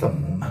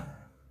anthem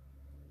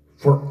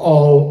for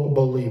all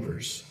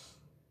believers.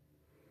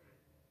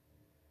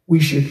 We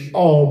should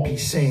all be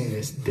saying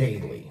this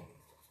daily.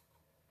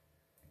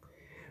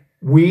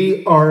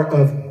 We are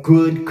of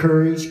good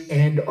courage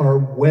and are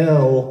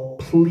well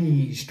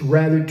pleased,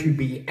 rather to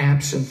be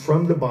absent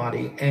from the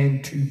body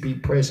and to be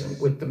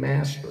present with the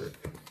Master.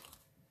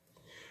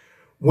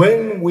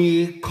 When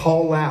we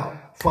call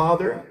out,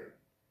 Father,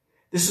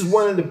 this is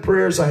one of the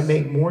prayers I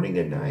make morning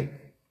and night.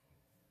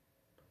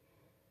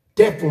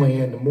 Definitely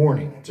in the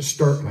morning to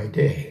start my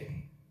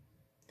day.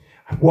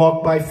 I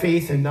walk by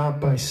faith and not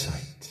by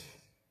sight.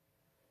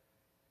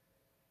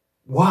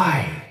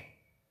 Why?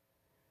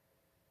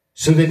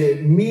 So that it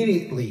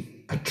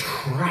immediately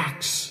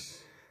attracts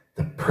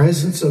the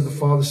presence of the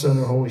Father, Son,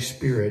 and Holy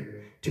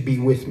Spirit to be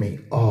with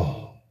me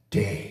all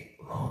day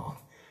long.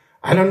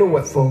 I don't know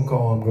what phone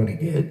call I'm going to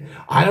get.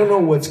 I don't know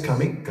what's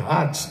coming.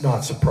 God's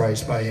not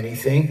surprised by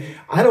anything.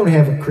 I don't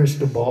have a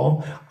crystal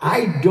ball.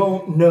 I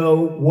don't know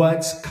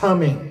what's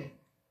coming.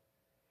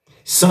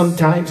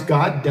 Sometimes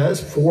God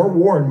does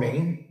forewarn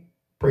me.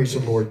 Praise the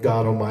Lord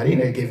God Almighty,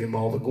 and I give him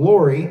all the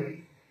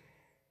glory.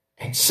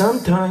 And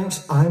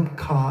sometimes I'm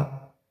caught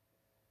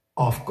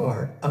off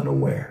guard,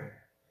 unaware.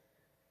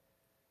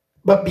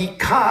 But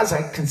because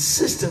I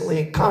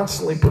consistently and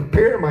constantly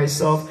prepare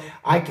myself,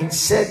 I can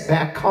sit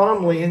back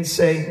calmly and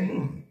say,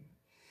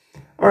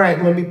 all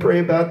right, let me pray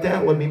about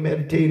that. Let me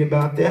meditate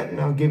about that, and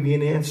I'll give you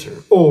an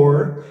answer.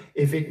 Or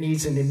if it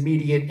needs an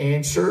immediate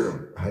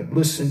answer, I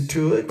listen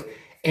to it.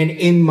 And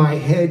in my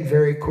head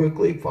very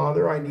quickly,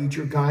 Father, I need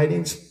your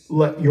guidance.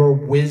 Let your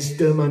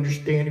wisdom,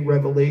 understanding,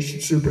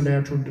 revelation,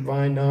 supernatural,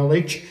 divine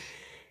knowledge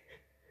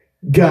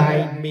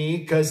guide me,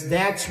 because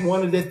that's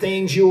one of the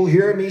things you'll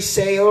hear me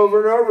say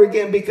over and over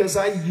again, because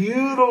I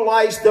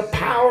utilize the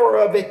power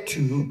of it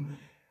to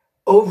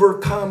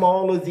overcome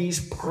all of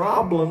these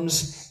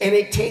problems. And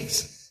it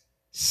takes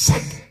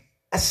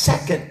a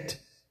second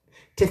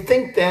to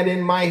think that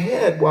in my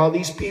head while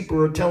these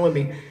people are telling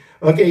me,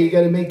 okay, you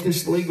got to make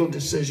this legal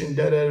decision,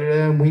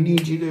 and we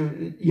need you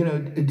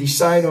to,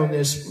 decide on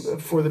this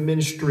for the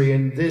ministry,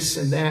 and this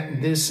and that,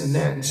 and this and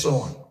that, and so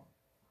on.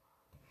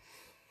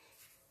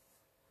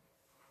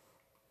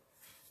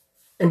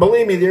 And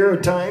believe me, there are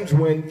times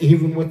when,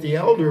 even with the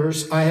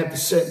elders, I have to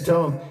sit and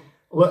tell them,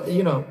 well,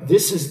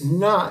 this is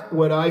not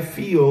what I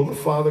feel the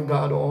Father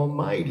God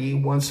Almighty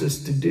wants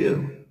us to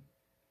do.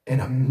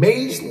 And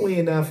amazingly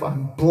enough,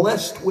 I'm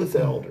blessed with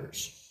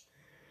elders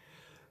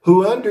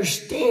who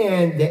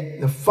understand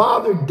that the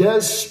Father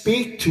does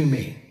speak to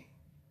me.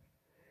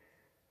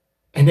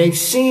 And they've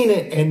seen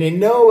it and they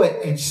know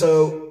it. And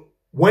so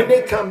when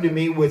they come to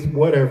me with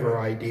whatever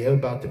idea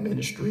about the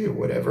ministry or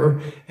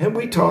whatever, and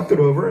we talk it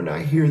over and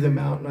I hear them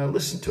out and I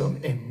listen to them.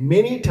 And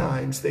many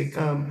times they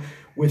come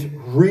with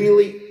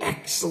really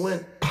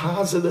excellent,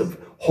 positive,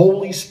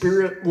 Holy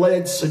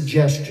Spirit-led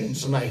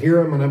suggestions. And I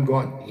hear them and I'm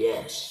going,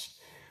 yes,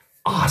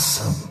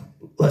 awesome.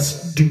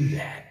 Let's do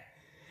that.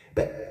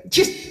 But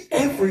just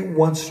every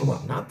once in a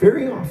while, not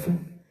very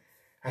often,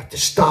 I have to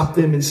stop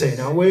them and say,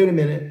 now, wait a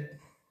minute.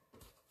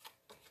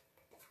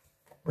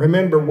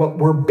 Remember what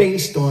we're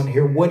based on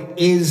here. What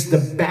is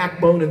the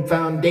backbone and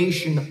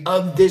foundation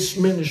of this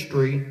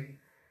ministry?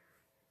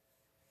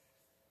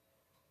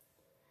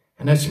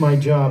 And that's my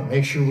job.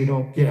 Make sure we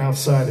don't get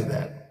outside of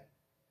that.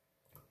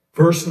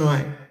 Verse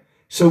 9.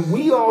 So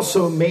we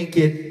also make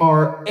it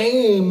our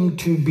aim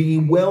to be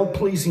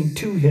well-pleasing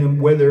to him,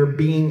 whether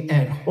being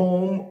at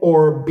home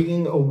or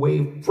being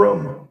away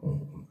from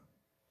home.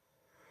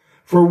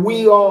 For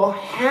we all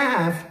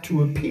have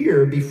to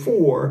appear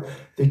before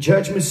the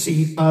judgment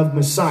seat of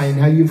Messiah.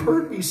 Now, you've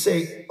heard me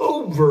say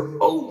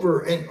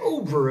over and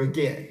over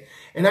again,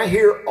 and I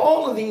hear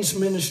all of these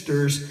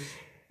ministers,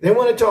 they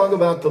want to talk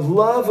about the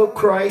love of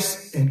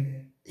Christ,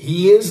 and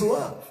he is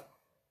love.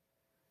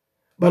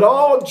 But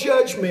all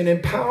judgment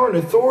and power and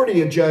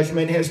authority of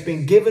judgment has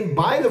been given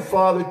by the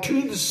Father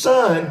to the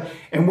Son.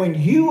 And when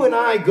you and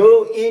I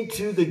go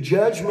into the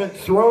judgment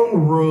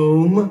throne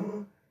room,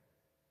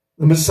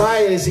 the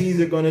Messiah is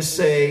either going to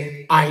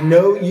say, I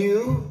know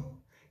you,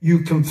 you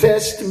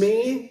confessed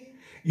me,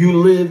 you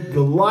lived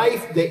the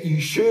life that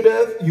you should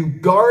have, you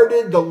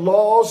guarded the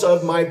laws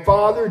of my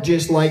Father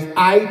just like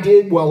I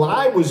did while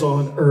I was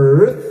on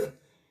earth.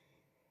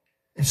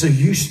 And so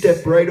you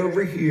step right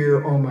over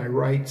here on my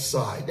right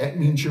side. That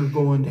means you're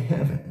going to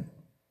heaven.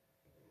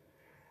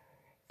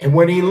 And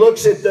when he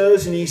looks at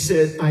those and he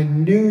says, I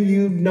knew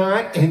you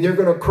not, and they're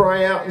going to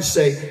cry out and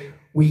say,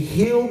 we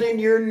healed in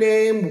your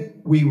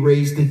name, we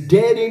raised the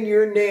dead in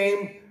your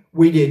name,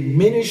 we did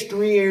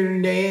ministry in your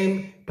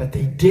name, but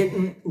they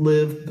didn't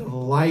live the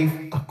life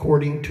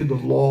according to the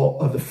law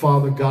of the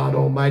Father God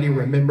Almighty.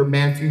 Remember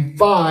Matthew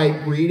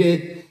 5, read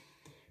it.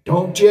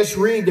 Don't just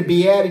read the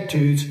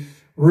Beatitudes.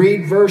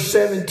 Read verse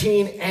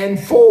 17 and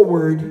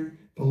forward.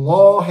 The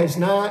law has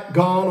not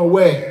gone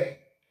away.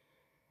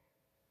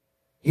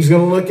 He's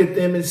going to look at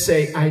them and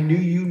say, I knew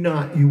you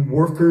not, you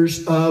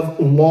workers of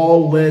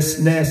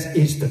lawlessness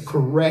is the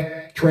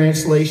correct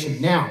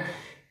translation. Now,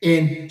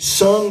 in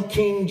some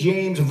King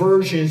James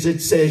versions,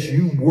 it says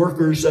you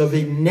workers of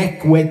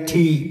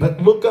iniquity.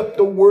 But look up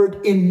the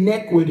word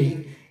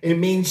iniquity. It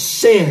means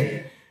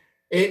sin.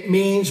 It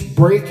means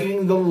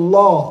breaking the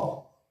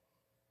law.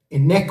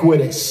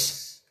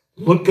 Iniquitous.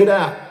 Look it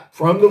up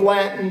from the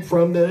Latin,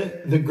 from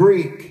the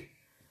Greek.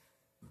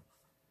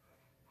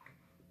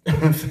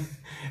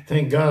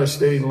 Thank God I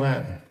studied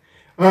Latin.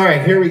 All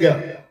right, here we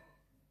go.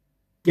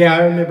 Yeah,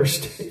 I remember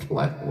studying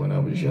Latin when I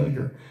was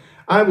younger.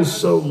 I was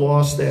so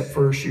lost that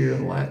first year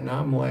in Latin.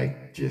 I'm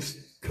like just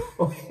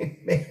going,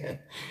 man,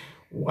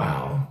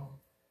 wow.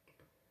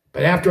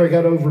 But after I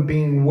got over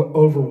being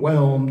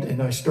overwhelmed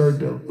and I started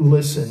to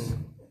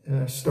listen,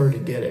 I started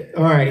to get it.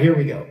 All right, here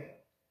we go.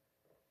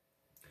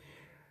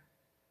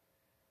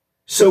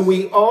 So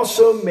we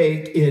also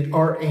make it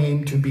our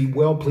aim to be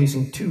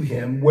well-pleasing to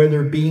him,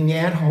 whether being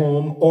at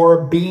home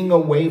or being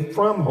away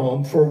from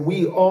home, for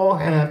we all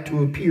have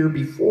to appear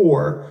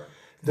before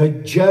the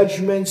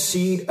judgment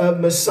seat of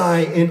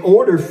Messiah in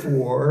order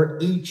for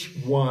each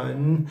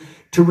one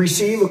to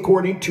receive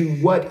according to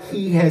what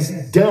he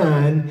has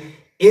done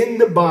in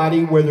the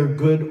body, whether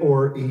good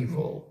or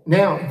evil.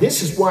 Now,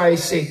 this is why I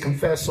say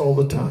confess all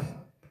the time.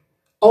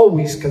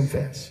 Always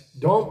confess.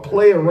 Don't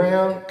play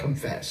around,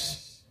 confess.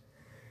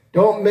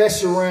 Don't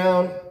mess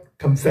around,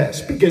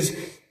 confess. Because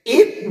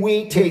if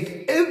we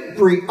take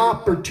every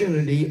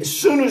opportunity, as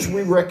soon as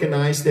we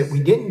recognize that we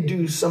didn't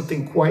do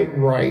something quite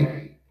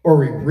right, or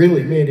we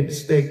really made a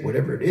mistake,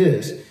 whatever it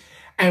is,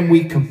 and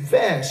we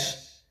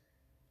confess,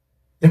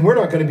 then we're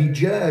not going to be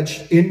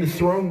judged in the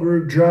throne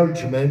room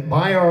judgment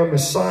by our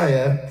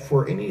Messiah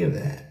for any of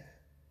that.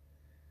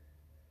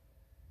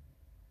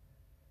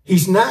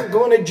 He's not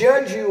going to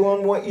judge you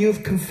on what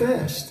you've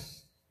confessed.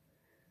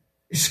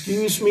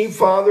 Excuse me,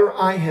 Father,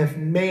 I have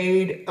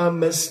made a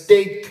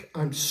mistake.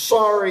 I'm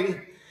sorry.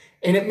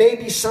 And it may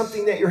be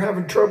something that you're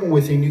having trouble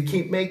with and you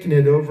keep making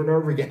it over and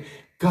over again.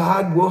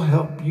 God will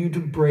help you to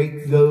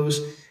break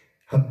those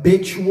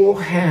habitual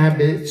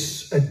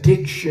habits,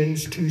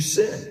 addictions to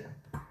sin,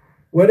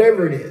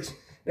 whatever it is.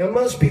 Now,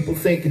 most people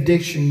think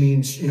addiction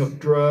means,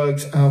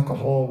 drugs,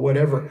 alcohol,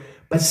 whatever.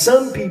 But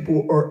some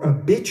people are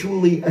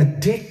habitually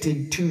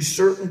addicted to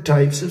certain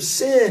types of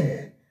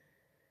sin.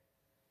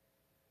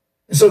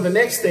 So the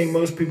next thing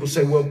most people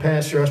say, well,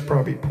 Pastor, that's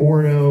probably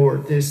porno or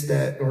this,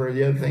 that, or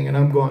the other thing. And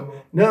I'm going,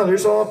 no,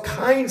 there's all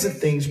kinds of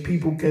things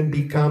people can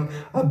become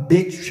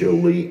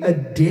habitually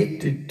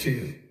addicted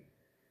to.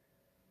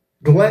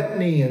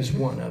 Gluttony is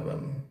one of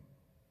them.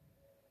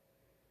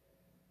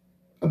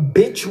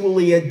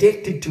 Habitually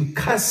addicted to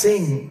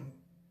cussing.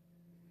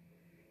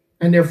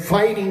 And they're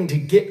fighting to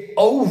get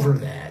over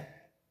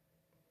that.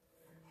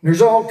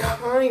 There's all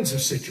kinds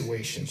of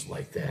situations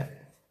like that.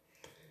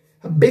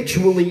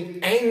 Habitually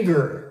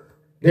anger.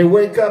 They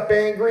wake up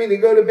angry, they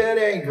go to bed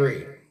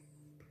angry.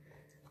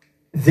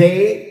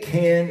 They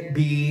can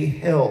be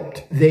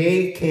helped.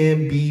 They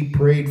can be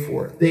prayed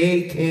for.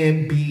 They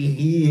can be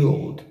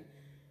healed.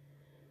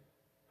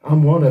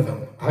 I'm one of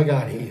them. I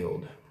got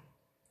healed.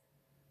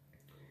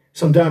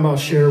 Sometime I'll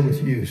share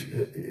with you,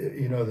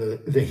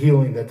 the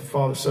healing that the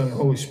Father, Son, and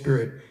Holy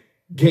Spirit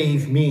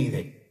gave me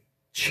that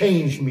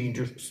changed me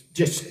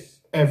just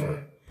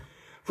ever.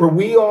 For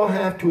we all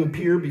have to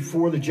appear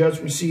before the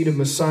judgment seat of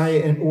Messiah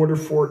in order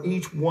for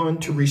each one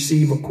to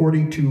receive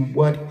according to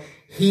what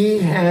he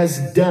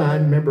has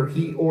done. Remember,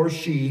 he or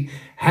she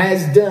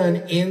has done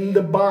in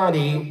the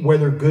body,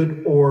 whether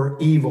good or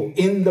evil.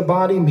 In the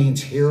body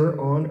means here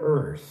on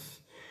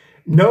earth.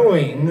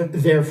 Knowing,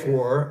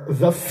 therefore,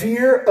 the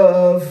fear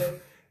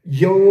of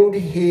Yod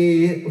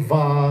He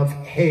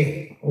Vav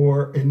He,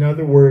 or in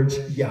other words,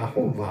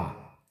 Yahovah.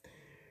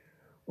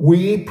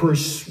 We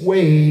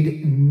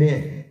persuade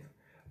men,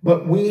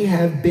 but we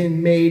have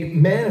been made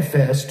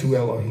manifest to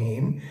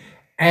Elohim,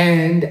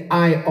 and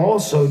I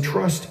also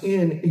trust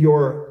in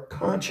your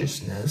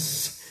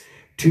consciousness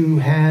to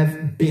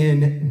have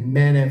been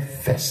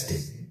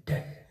manifested.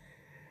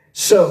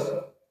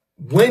 So,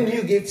 when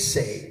you get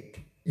saved,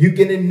 you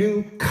get a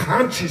new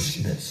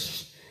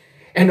consciousness,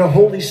 and the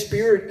Holy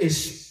Spirit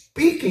is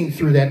speaking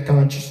through that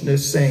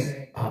consciousness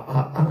saying,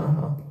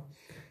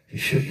 you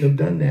shouldn't have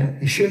done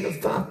that. You shouldn't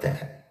have thought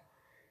that.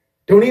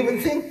 Don't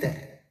even think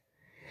that.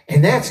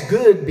 And that's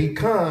good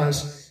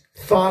because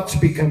thoughts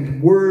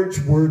become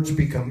words, words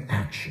become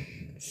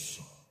actions.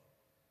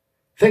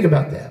 Think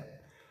about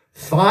that.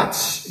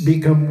 Thoughts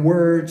become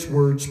words,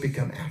 words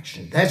become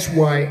action. That's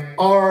why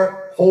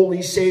our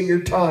Holy Savior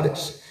taught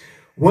us.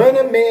 When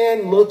a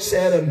man looks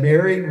at a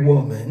married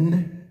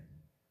woman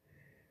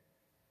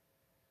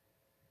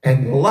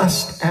and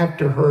lust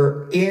after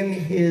her in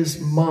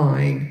his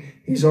mind,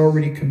 he's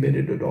already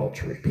committed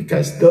adultery,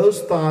 because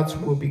those thoughts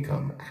will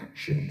become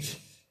actions.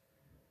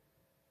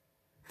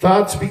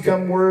 Thoughts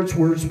become words,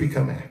 words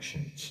become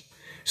actions.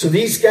 So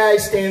these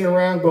guys standing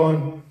around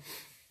going,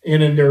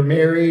 and they're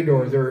married,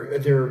 or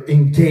they're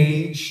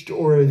engaged,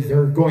 or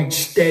they're going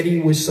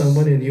steady with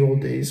someone. In the old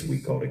days, we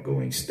called it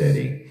going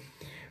steady.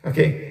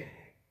 Okay.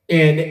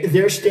 And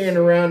they're standing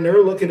around,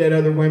 they're looking at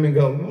other women and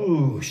go,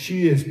 ooh,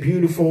 she is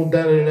beautiful,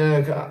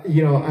 da-da-da.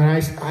 You know,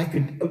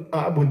 and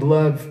I would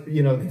love,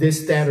 you know,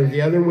 this, that, or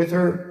the other with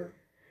her.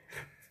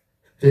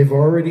 They've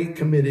already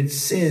committed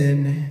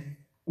sin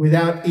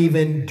without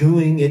even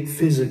doing it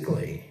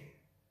physically.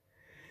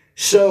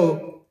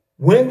 So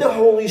when the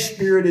Holy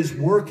Spirit is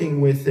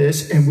working with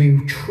this and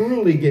we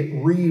truly get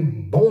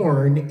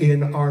reborn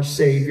in our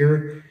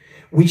Savior,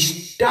 we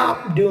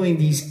stop doing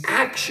these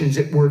actions.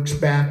 It works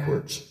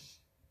backwards.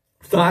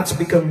 Thoughts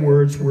become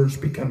words, words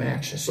become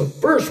actions. So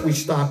first we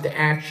stop the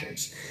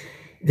actions.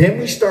 Then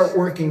we start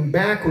working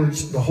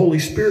backwards. The Holy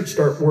Spirit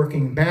start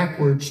working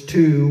backwards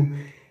to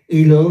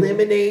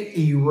eliminate,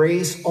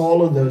 erase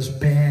all of those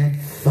bad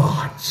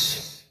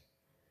thoughts.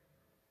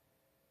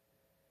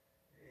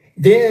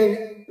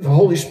 Then the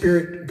Holy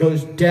Spirit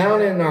goes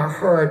down in our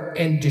heart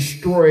and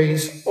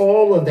destroys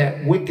all of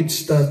that wicked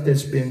stuff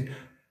that's been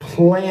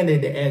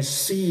planted as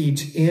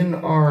seeds in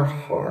our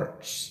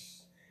hearts.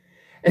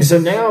 And so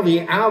now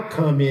the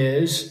outcome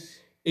is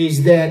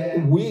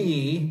that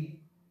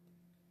we,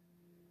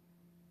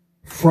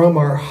 from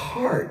our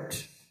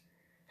heart,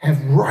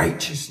 have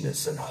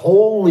righteousness and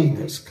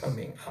holiness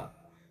coming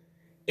up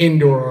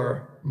into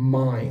our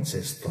minds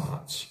as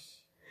thoughts.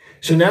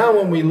 So now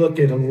when we look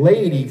at a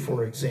lady,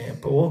 for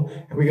example,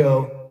 and we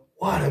go,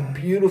 what a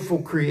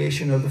beautiful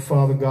creation of the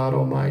Father God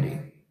Almighty.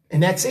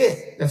 And that's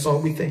it. That's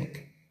all we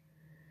think.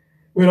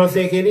 We don't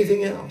think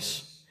anything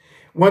else.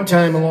 One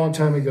time, a long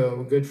time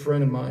ago, a good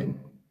friend of mine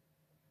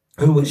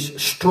who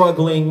was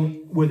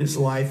struggling with his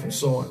life and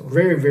so on,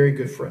 very, very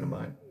good friend of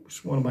mine,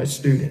 was one of my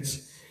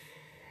students.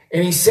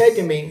 And he said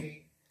to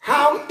me,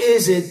 how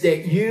is it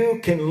that you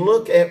can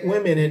look at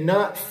women and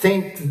not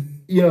think,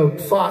 you know,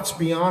 thoughts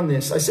beyond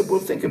this? I said, well,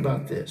 think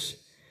about this.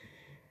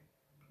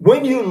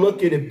 When you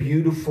look at a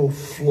beautiful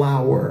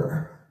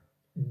flower,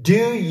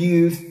 do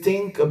you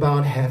think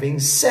about having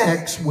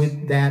sex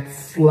with that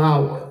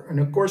flower? And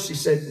of course he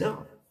said,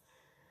 no.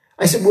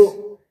 I said,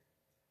 well,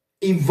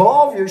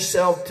 evolve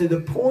yourself to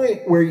the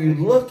point where you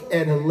look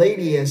at a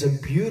lady as a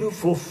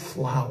beautiful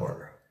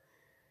flower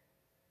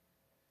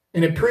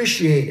and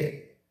appreciate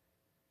it.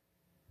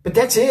 But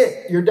that's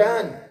it. You're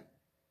done.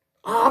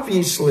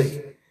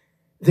 Obviously,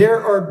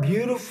 there are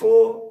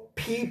beautiful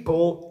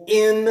people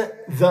in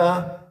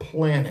the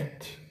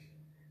planet.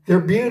 They're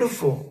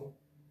beautiful.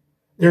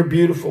 They're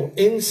beautiful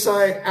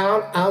inside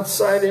out,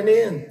 outside and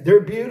in.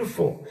 They're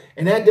beautiful.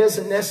 And that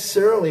doesn't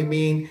necessarily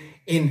mean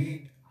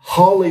in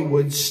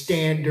Hollywood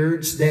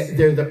standards that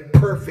they're the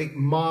perfect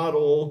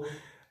model,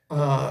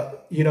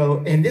 you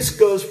know, and this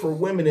goes for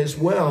women as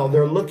well.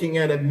 They're looking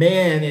at a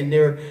man and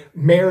they're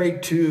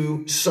married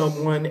to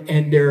someone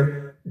and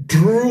they're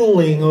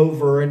drooling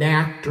over an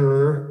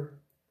actor.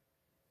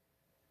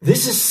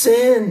 This is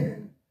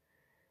sin.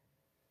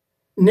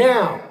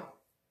 Now,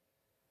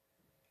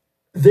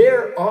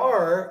 there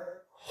are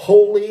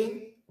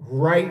holy,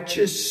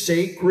 righteous,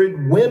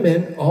 sacred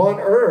women on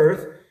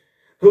earth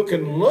who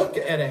can look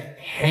at a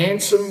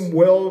handsome,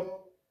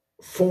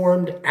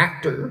 well-formed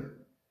actor,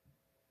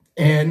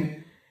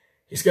 and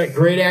he's got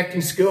great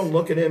acting skill, and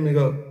look at him and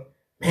go,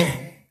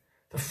 man,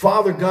 the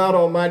Father God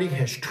Almighty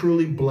has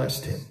truly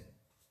blessed him.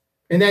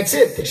 And that's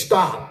it. They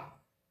stop.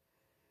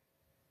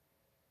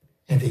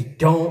 And they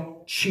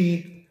don't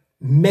cheat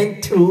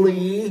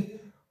mentally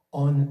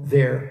on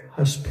their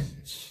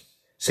husbands.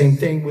 Same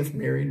thing with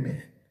married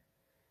men.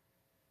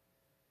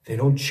 They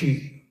don't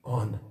cheat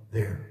on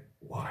their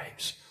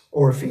wives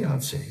or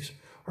fiancés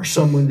or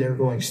someone they're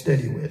going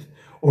steady with,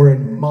 or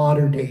in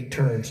modern day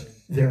terms,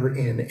 they're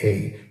in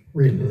a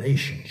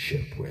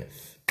relationship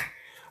with.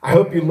 I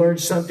hope you learned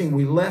something.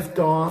 We left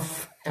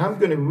off I'm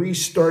going to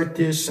restart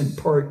this in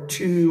part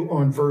 2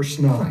 on verse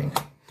 9.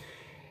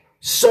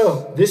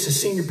 So, this is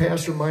Senior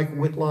Pastor Mike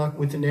Whitlock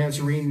with the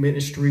Nazarene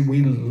Ministry.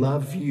 We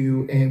love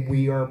you and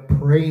we are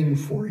praying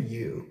for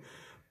you.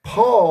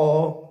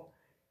 Paul,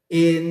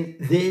 in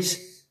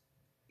this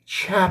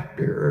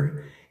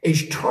chapter,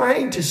 is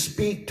trying to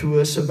speak to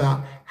us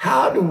about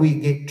how do we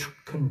get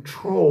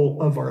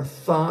control of our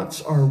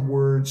thoughts, our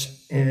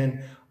words,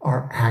 and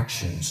our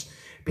actions.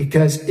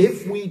 Because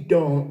if we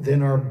don't,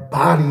 then our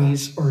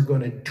bodies are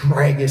going to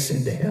drag us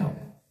into hell.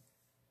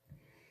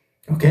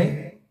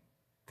 Okay?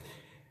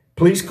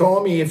 Please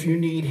call me if you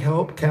need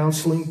help,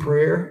 counseling,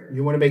 prayer.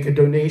 You want to make a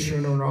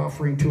donation or an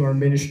offering to our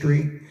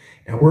ministry.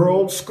 Now, we're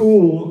old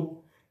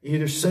school.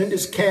 Either send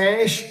us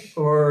cash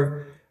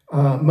or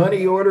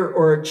money order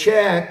or a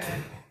check,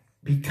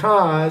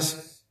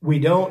 because we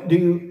don't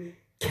do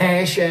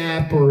Cash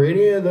App or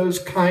any of those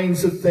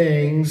kinds of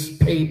things,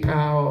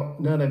 PayPal,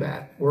 none of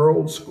that. We're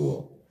old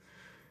school.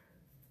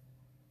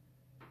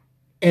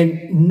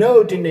 And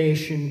no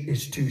donation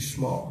is too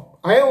small.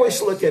 I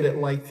always look at it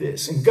like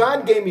this, and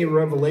God gave me a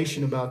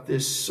revelation about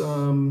this.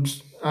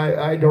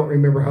 I don't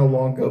remember how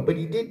long ago, but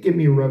he did give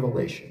me a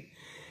revelation.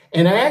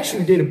 And I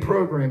actually did a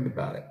program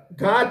about it.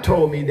 God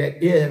told me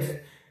that if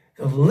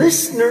the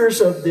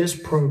listeners of this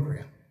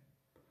program,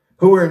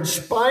 who are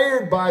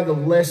inspired by the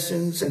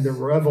lessons and the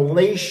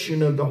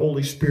revelation of the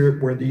Holy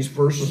Spirit where these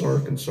verses are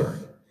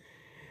concerned,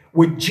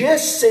 would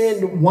just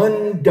send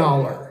 $1.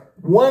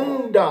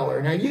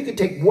 $1. Now, you could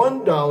take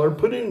 $1,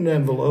 put it in an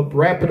envelope,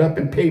 wrap it up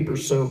in paper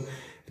so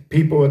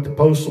people at the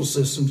postal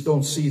systems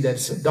don't see that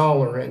it's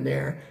 $1 in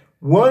there.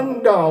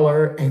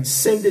 $1 and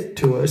send it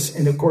to us.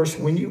 And of course,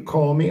 when you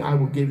call me, I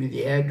will give you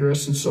the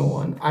address and so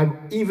on. I've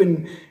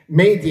even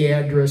made the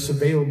address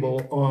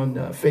available on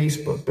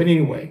Facebook. But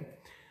anyway,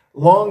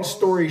 long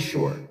story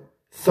short,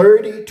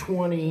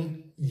 3020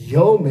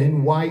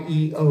 Yeoman,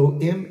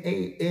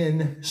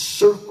 Y-E-O-M-A-N,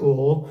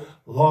 Circle,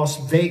 Las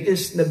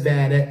Vegas,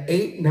 Nevada,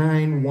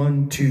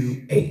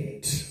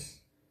 89128.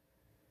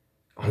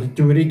 I'll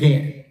do it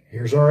again.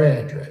 Here's our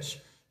address.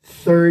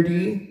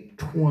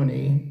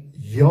 3020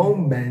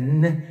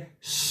 Yeoman,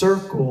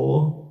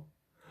 Circle,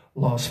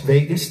 Las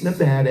Vegas,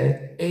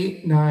 Nevada,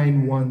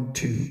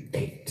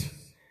 89128.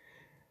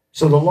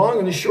 So the long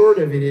and the short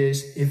of it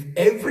is, if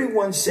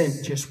everyone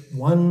sent just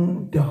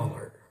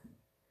 $1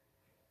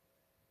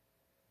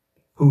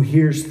 who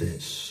hears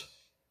this,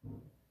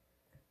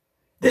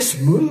 this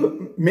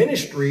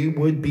ministry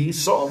would be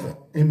solvent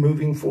and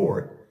moving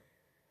forward.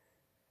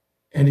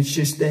 And it's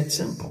just that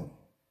simple.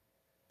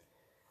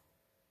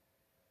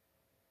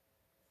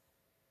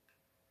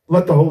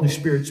 Let the Holy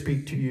Spirit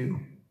speak to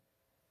you.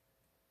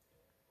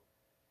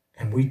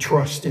 And we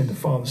trust in the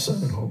Father,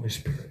 Son, and Holy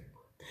Spirit.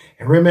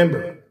 And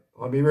remember,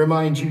 let me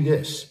remind you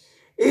this.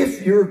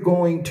 If you're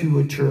going to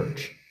a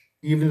church,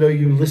 even though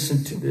you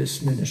listen to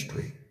this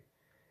ministry,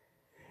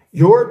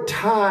 your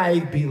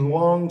tithe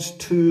belongs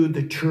to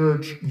the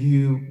church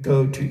you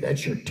go to.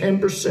 That's your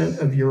 10%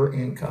 of your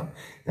income.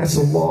 That's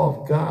the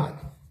law of God.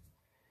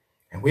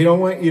 And we don't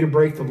want you to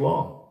break the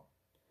law.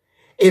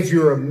 If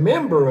you're a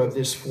member of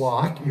this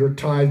flock, your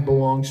tithe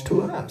belongs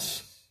to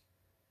us.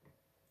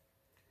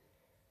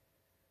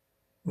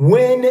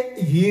 When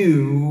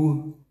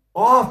you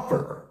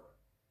offer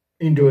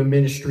into a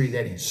ministry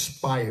that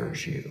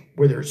inspires you,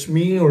 whether it's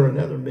me or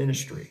another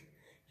ministry,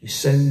 you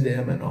send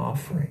them an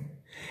offering.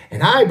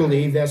 And I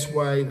believe that's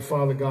why the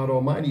Father God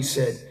Almighty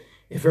said,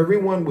 if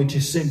everyone would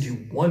just send you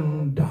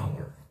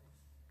 $1,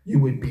 you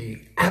would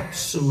be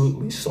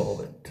absolutely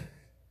solvent.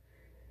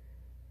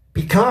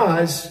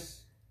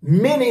 Because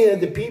many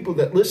of the people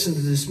that listen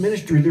to this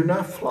ministry, they're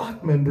not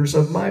flock members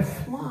of my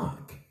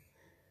flock.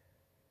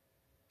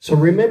 So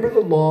remember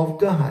the law of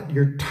God.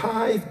 Your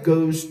tithe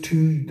goes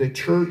to the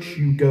church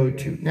you go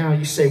to. Now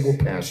you say, well,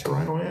 Pastor,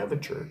 I don't have a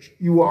church.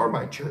 You are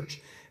my church.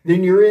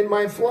 Then you're in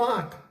my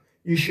flock.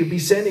 You should be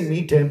sending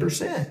me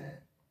 10%.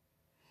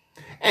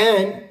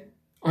 And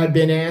I've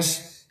been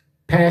asked,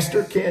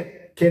 Pastor,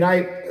 can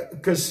I,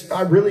 because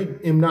I really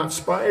am not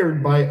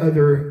inspired by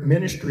other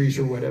ministries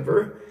or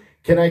whatever,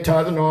 can I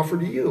tithe and offer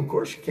to you? Of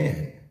course you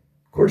can.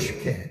 Of course you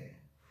can.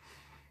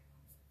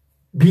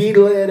 Be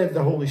led of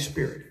the Holy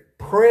Spirit.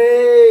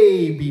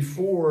 Pray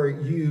before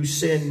you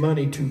send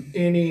money to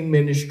any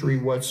ministry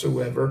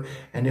whatsoever,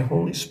 and the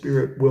Holy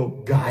Spirit will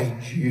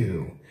guide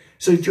you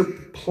so that you're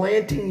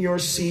planting your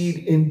seed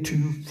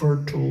into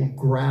fertile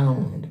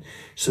ground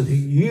so that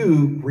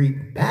you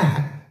reap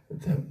back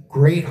the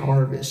great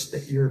harvest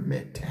that you're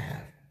meant to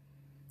have.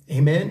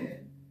 Amen.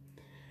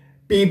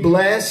 Be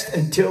blessed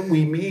until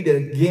we meet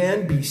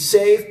again. Be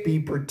safe. Be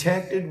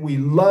protected. We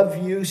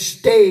love you.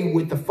 Stay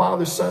with the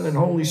Father, Son, and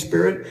Holy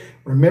Spirit.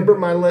 Remember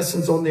my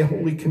lessons on the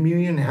Holy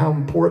Communion and how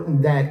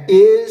important that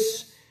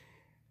is.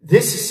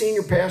 This is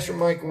Senior Pastor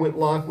Michael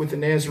Whitlock with the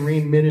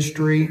Nazarene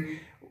Ministry.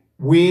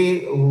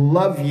 We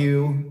love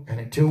you. And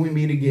until we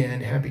meet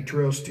again, happy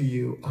trails to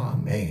you.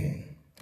 Amen.